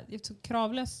 Alltså så här, så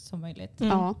kravlöst som möjligt.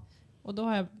 Och då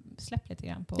har jag släppt lite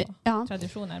grann på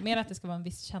traditioner. Mer att det ska vara en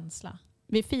viss känsla.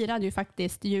 Vi firade ju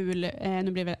faktiskt jul,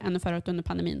 nu blev det ännu förut under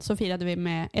pandemin, så firade vi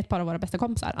med ett par av våra bästa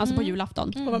kompisar, alltså på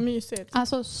julafton. Och vad mysigt.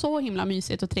 Alltså så himla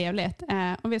mysigt och trevligt.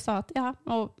 Och vi sa att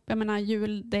och jag menar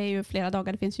jul, det är ju flera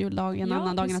dagar, det finns juldag, en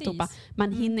annan dag att topa.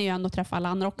 Man hinner ju ändå träffa alla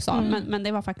andra också. Men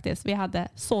det var faktiskt, vi hade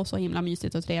så himla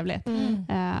mysigt och trevligt.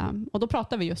 Och då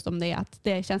pratade vi just om det, att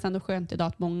det känns ändå skönt idag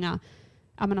att många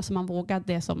alltså man vågar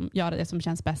göra det som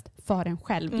känns bäst för en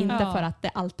själv. Inte för att det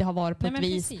alltid har varit på ett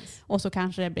vis. Precis. Och så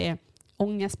kanske det blir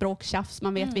ångest, bråk, tjafs.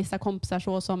 Man vet vissa kompisar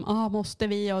så som måste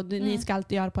vi och ni ska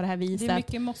alltid göra på det här viset. Det är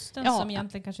mycket måsten som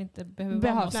egentligen kanske inte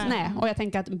behövs. Nej. Och jag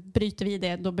tänker att bryter vi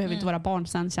det, då behöver inte våra barn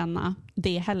sen känna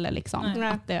det heller. Liksom.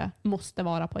 Att det måste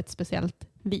vara på ett speciellt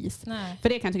vis. Nej. För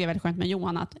det kan jag tycka är väldigt skönt med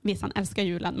Johan, att visst han älskar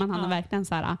julen, men han är verkligen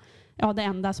så här, det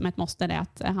enda som ett måste är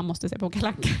att han måste se på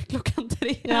klockan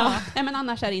 3. Nej, men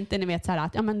annars är det inte, ni vet så här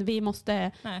att men vi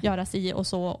måste göra si och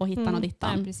så och hitta och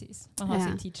dittan. Nej, precis. Man har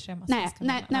sin tidsschema.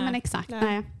 Nej, men exakt.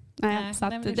 Nej, så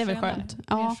att det är väl skönt.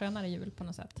 Det är skönare jul på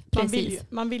något sätt.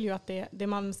 Man vill ju att det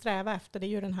man strävar efter, det är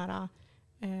ju den här,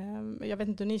 jag vet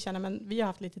inte hur ni känner, men vi har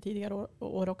haft lite tidigare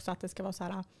år också att det ska vara så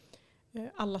här,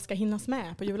 alla ska hinnas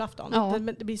med på julafton.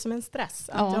 Det blir som en stress.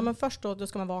 Att, men först då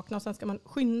ska man vakna och sen ska man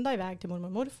skynda iväg till mormor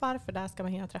och morfar, för där ska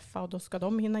man hinna träffa och då ska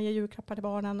de hinna ge julklappar till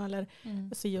barnen eller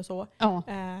si och så.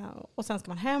 Och sen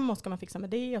ska man hem och ska man fixa med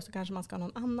det och så kanske man ska ha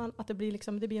någon annan. Att det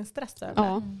blir en stress över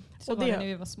det. Så var det när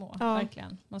vi var små,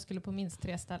 verkligen. Man skulle på minst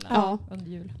 3 ställen under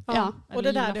jul. Och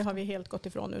det har vi helt gått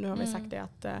ifrån nu. Nu har vi sagt det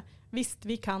att visst,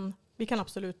 vi kan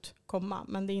absolut komma,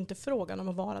 men det är inte frågan om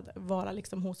att vara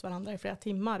liksom hos varandra i flera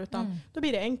timmar, utan då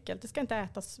blir det enkelt. Det ska inte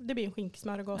ätas, det blir en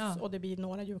skinksmörgås och det blir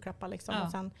några julklappar liksom.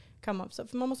 Och sen kan man,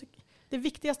 för man måste, det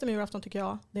viktigaste med julafton tycker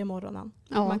jag, det är morgonen.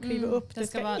 Man kliver upp, det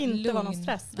ska inte vara någon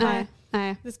stress.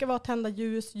 Nej. Det ska vara tända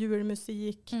ljus,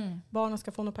 julmusik, barnen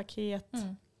ska få något paket.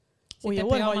 Och i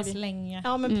år har vi länge.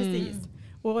 Ja, men precis.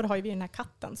 Och år har vi den här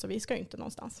katten, så vi ska ju inte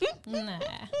någonstans. Nej.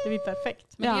 Det blir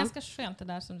perfekt. Men det är ganska skönt det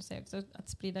där som du säger, att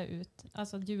sprida ut.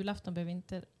 Alltså julafton behöver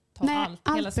inte ta allt.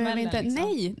 Hela smällen. Inte.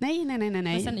 Liksom. Nej.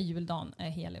 Men sen är juldagen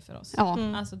helig för oss.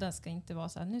 Alltså det ska inte vara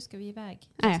så här, nu ska vi iväg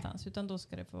någonstans. Utan då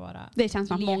ska det få vara det känns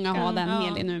som att många har den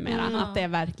helig numera. Att det är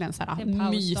verkligen så här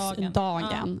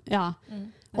mysdagen.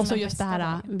 Och så just det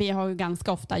här, vi har ju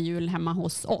ganska ofta jul hemma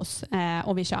hos oss.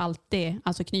 Och vi kör alltid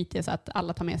knyter så att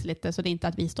alla tar med sig lite. Så det är inte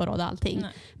att vi står och råder allting.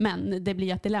 Nej. Men det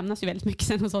blir att det lämnas ju väldigt mycket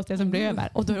sen hos oss det som blir över.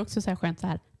 Och då är det också så här skönt så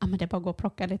här, men det är bara att gå och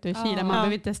plocka lite ur kylen. Man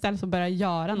behöver inte ställa sig och börja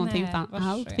göra någonting. Utan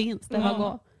allt finns. Det är bara att gå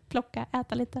och plocka,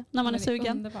 äta lite när man är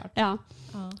sugen. Ja,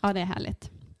 det är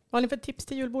härligt. Vad har ni för tips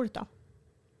till julbordet då?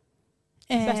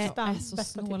 Jag är så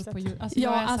snål på jul.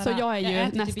 Jag är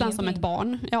ju nästan som ett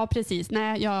barn. Ja, precis.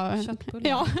 Nej, jag är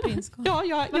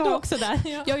också där.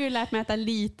 Jag har ju lärt mig att äta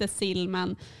lite sill,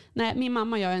 men nej, min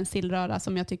mamma gör en sillröra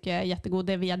som jag tycker är jättegod.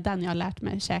 Det är via den jag har lärt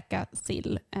mig käka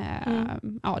sill.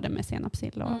 Det med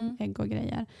senapssill och ägg och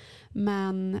grejer.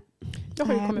 Men jag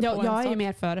är ju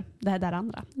mer för det här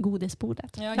andra,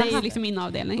 godisbordet. Det är ju liksom min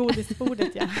avdelning.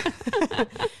 Godisbordet, ja.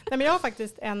 Nej, men jag har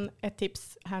faktiskt ett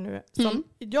tips här nu som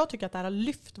jag tycker att det här har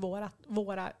lyft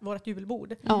vårat julbord.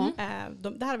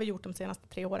 Det här har vi gjort de senaste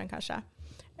 3 åren kanske.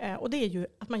 Och det är ju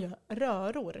att man gör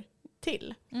röror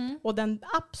till. Och den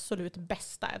absolut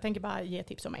bästa, jag tänker bara ge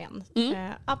tips om en.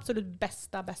 Absolut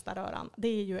bästa röran, det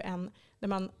är ju en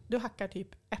där du hackar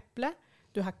typ äpple,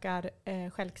 du hackar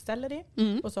stjälkselleri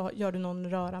och så gör du någon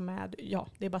röra med,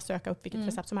 det är bara att söka upp vilket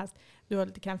recept som helst. Du har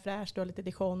lite crème fraîche, du har lite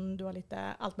dijon, du har lite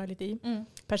allt möjligt i.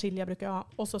 Persilja brukar jag ha.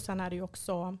 Och så sen är det ju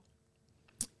också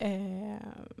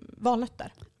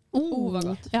valnötter. Vad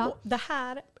gott. Ja. Och det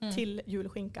här till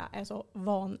julskinka är så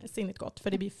vansinnigt gott.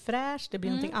 För det blir fräscht, det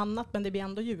blir någonting annat, men det blir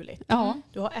ändå juligt.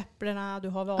 Du har äpplena, du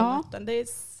har valnötten. Det är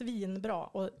svinbra.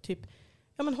 Och typ,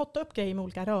 hotta upp grejer med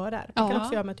olika röror. Man kan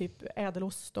också göra med typ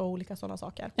ädelost och olika sådana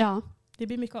saker. Det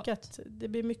blir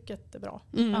mycket bra.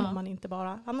 Om man inte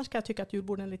bara, annars kan jag tycka att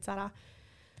julborden är lite så här.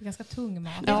 Det är ganska tung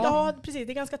mat. Ja, precis.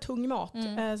 Det är ganska tung mat.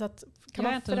 Så att, kan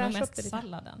man fräscha upp det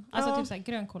salladen. Alltså typ så här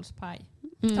grönkålspaj.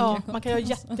 Man kan göra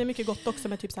jättemycket gott också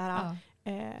med typ så här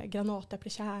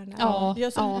granatäpplekärnor. Det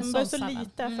gör så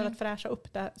lite för att fräscha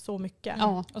upp det så mycket.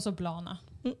 Och så blana.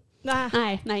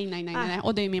 Nej.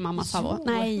 Och det är min mammas favorit.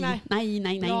 Nej. Nej,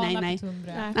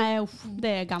 det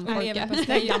är gamfolke.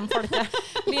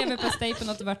 Leverpastej på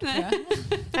något vörtfrö.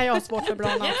 Nej, jag har svårt för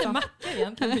blana också. Det är macka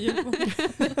egentligen på julbordet.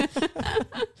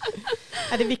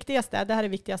 Det här är det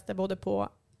viktigaste både på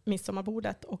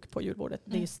midsommarbordet och på julbordet.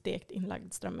 Det är ju stekt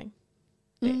inlagd strömming.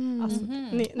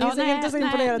 Ni ser inte så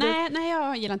imponerade ut. Nej,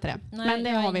 jag gillar inte det. Nej, men det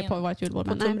har vi på vårt julbord.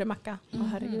 På tunnbrödsmacka.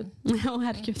 Herregud.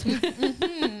 Herregud.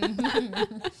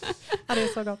 Det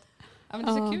är så gott. Ja, men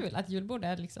det är så kul att julbord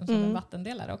är liksom som en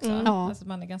vattendelare också. Alltså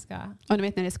man är ganska... Och du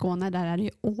vet när det är Skåne, där är det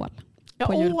ju ål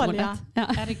på julbordet.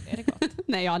 Är det gott?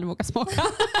 Nej, jag hade vågat smaka.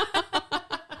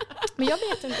 Men jag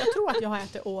vet inte, jag tror att jag har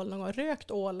ätit ål någon gång.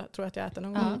 Rökt ål tror jag att jag äter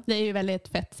någon gång. Det är ju väldigt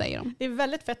fett, säger de. Det är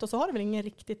väldigt fett och så har det väl ingen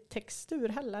riktig textur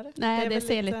heller. Nej, det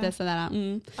ser lite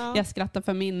sådär. Jag skrattar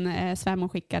för min svärmor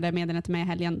skickade meddelande till mig i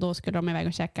helgen. Då skulle de iväg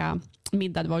och käka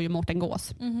middag. Det var ju Mårten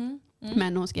Gås.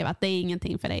 Men hon skrev att det är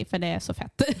ingenting för dig för det är så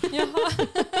fett. Jaha.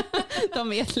 De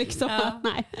vet liksom att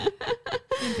nej.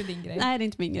 Det är inte din grej. Nej, det är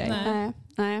inte min grej.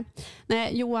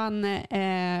 Nej, Johan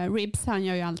Ribs, han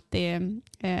gör ju alltid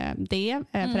det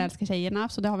för älskar tjejerna.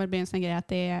 Så det har väl blivit en sån grej att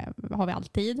det har vi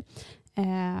alltid.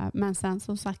 Men sen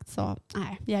som sagt så,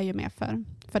 nej, jag är ju med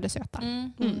för det söta.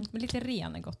 Men lite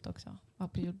ren är gott också.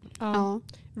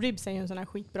 Ribs är ju en sån här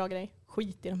skitbra grej.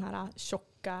 Skit i de här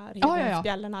tjocka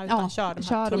revbensspjällerna utan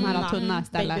kör de här tunna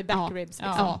istället. Baby back ribs.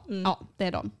 Liksom. Ja, det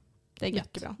är de. Det är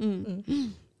gött. Bra.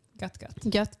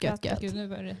 Gött. Gud, nu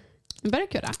börjar det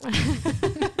kurra.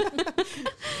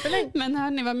 Men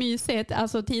hörni, vad mysigt.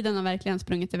 Alltså tiden har verkligen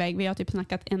sprungit iväg. Vi har typ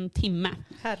snackat 1 timme.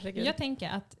 Herregud. Jag tänker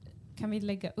att kan vi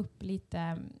lägga upp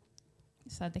lite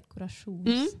så här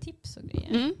dekorationstips och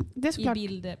grejer i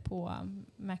bilder på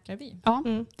Mäklarby. Ja,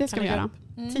 det ska vi göra.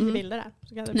 10 bilder där.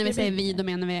 När vi säger vi, då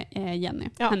menar vi Jenny.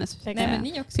 Hennes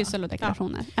pyssel och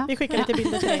dekorationer. Ja. Vi skickar lite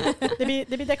bilder till dig.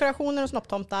 Det blir dekorationer och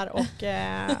snopptomtar och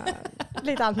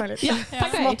lite allt möjligt.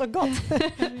 Tack smått och gott.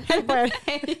 Hej på er.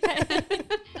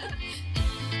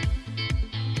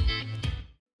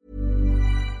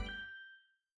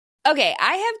 Okay,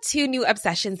 I have 2 new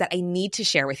obsessions that I need to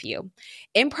share with you.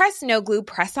 Impress No Glue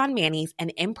Press-On Manis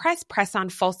and Impress Press-On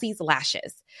Falsies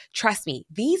Lashes. Trust me,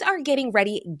 these are getting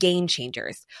ready game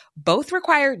changers. Both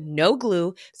require no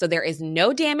glue, so there is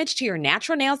no damage to your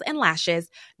natural nails and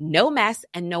lashes, no mess,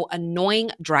 and no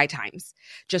annoying dry times.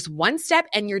 Just 1 step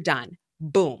and you're done.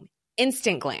 Boom.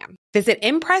 Instant glam. Visit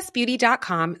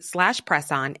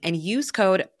impressbeauty.com/presson and use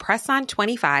code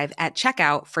PRESSON25 at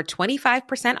checkout for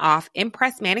 25% off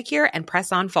Impress manicure and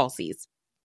press-on falsies.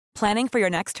 Planning for your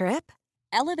next trip?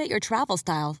 Elevate your travel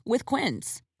style with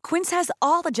Quince. Quince has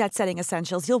all the jet-setting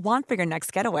essentials you'll want for your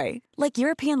next getaway, like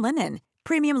European linen,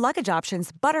 premium luggage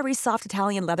options, buttery soft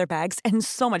Italian leather bags, and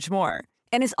so much more.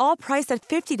 And is all priced at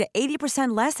 50 to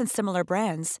 80% less than similar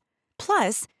brands.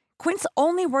 Plus, Quince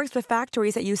only works with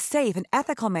factories that use safe and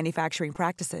ethical manufacturing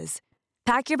practices.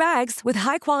 Pack your bags with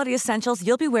high-quality essentials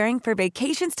you'll be wearing for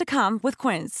vacations to come with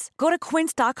Quince. Go to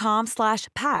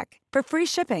quince.com/pack for free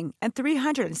shipping and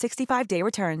 365-day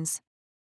returns.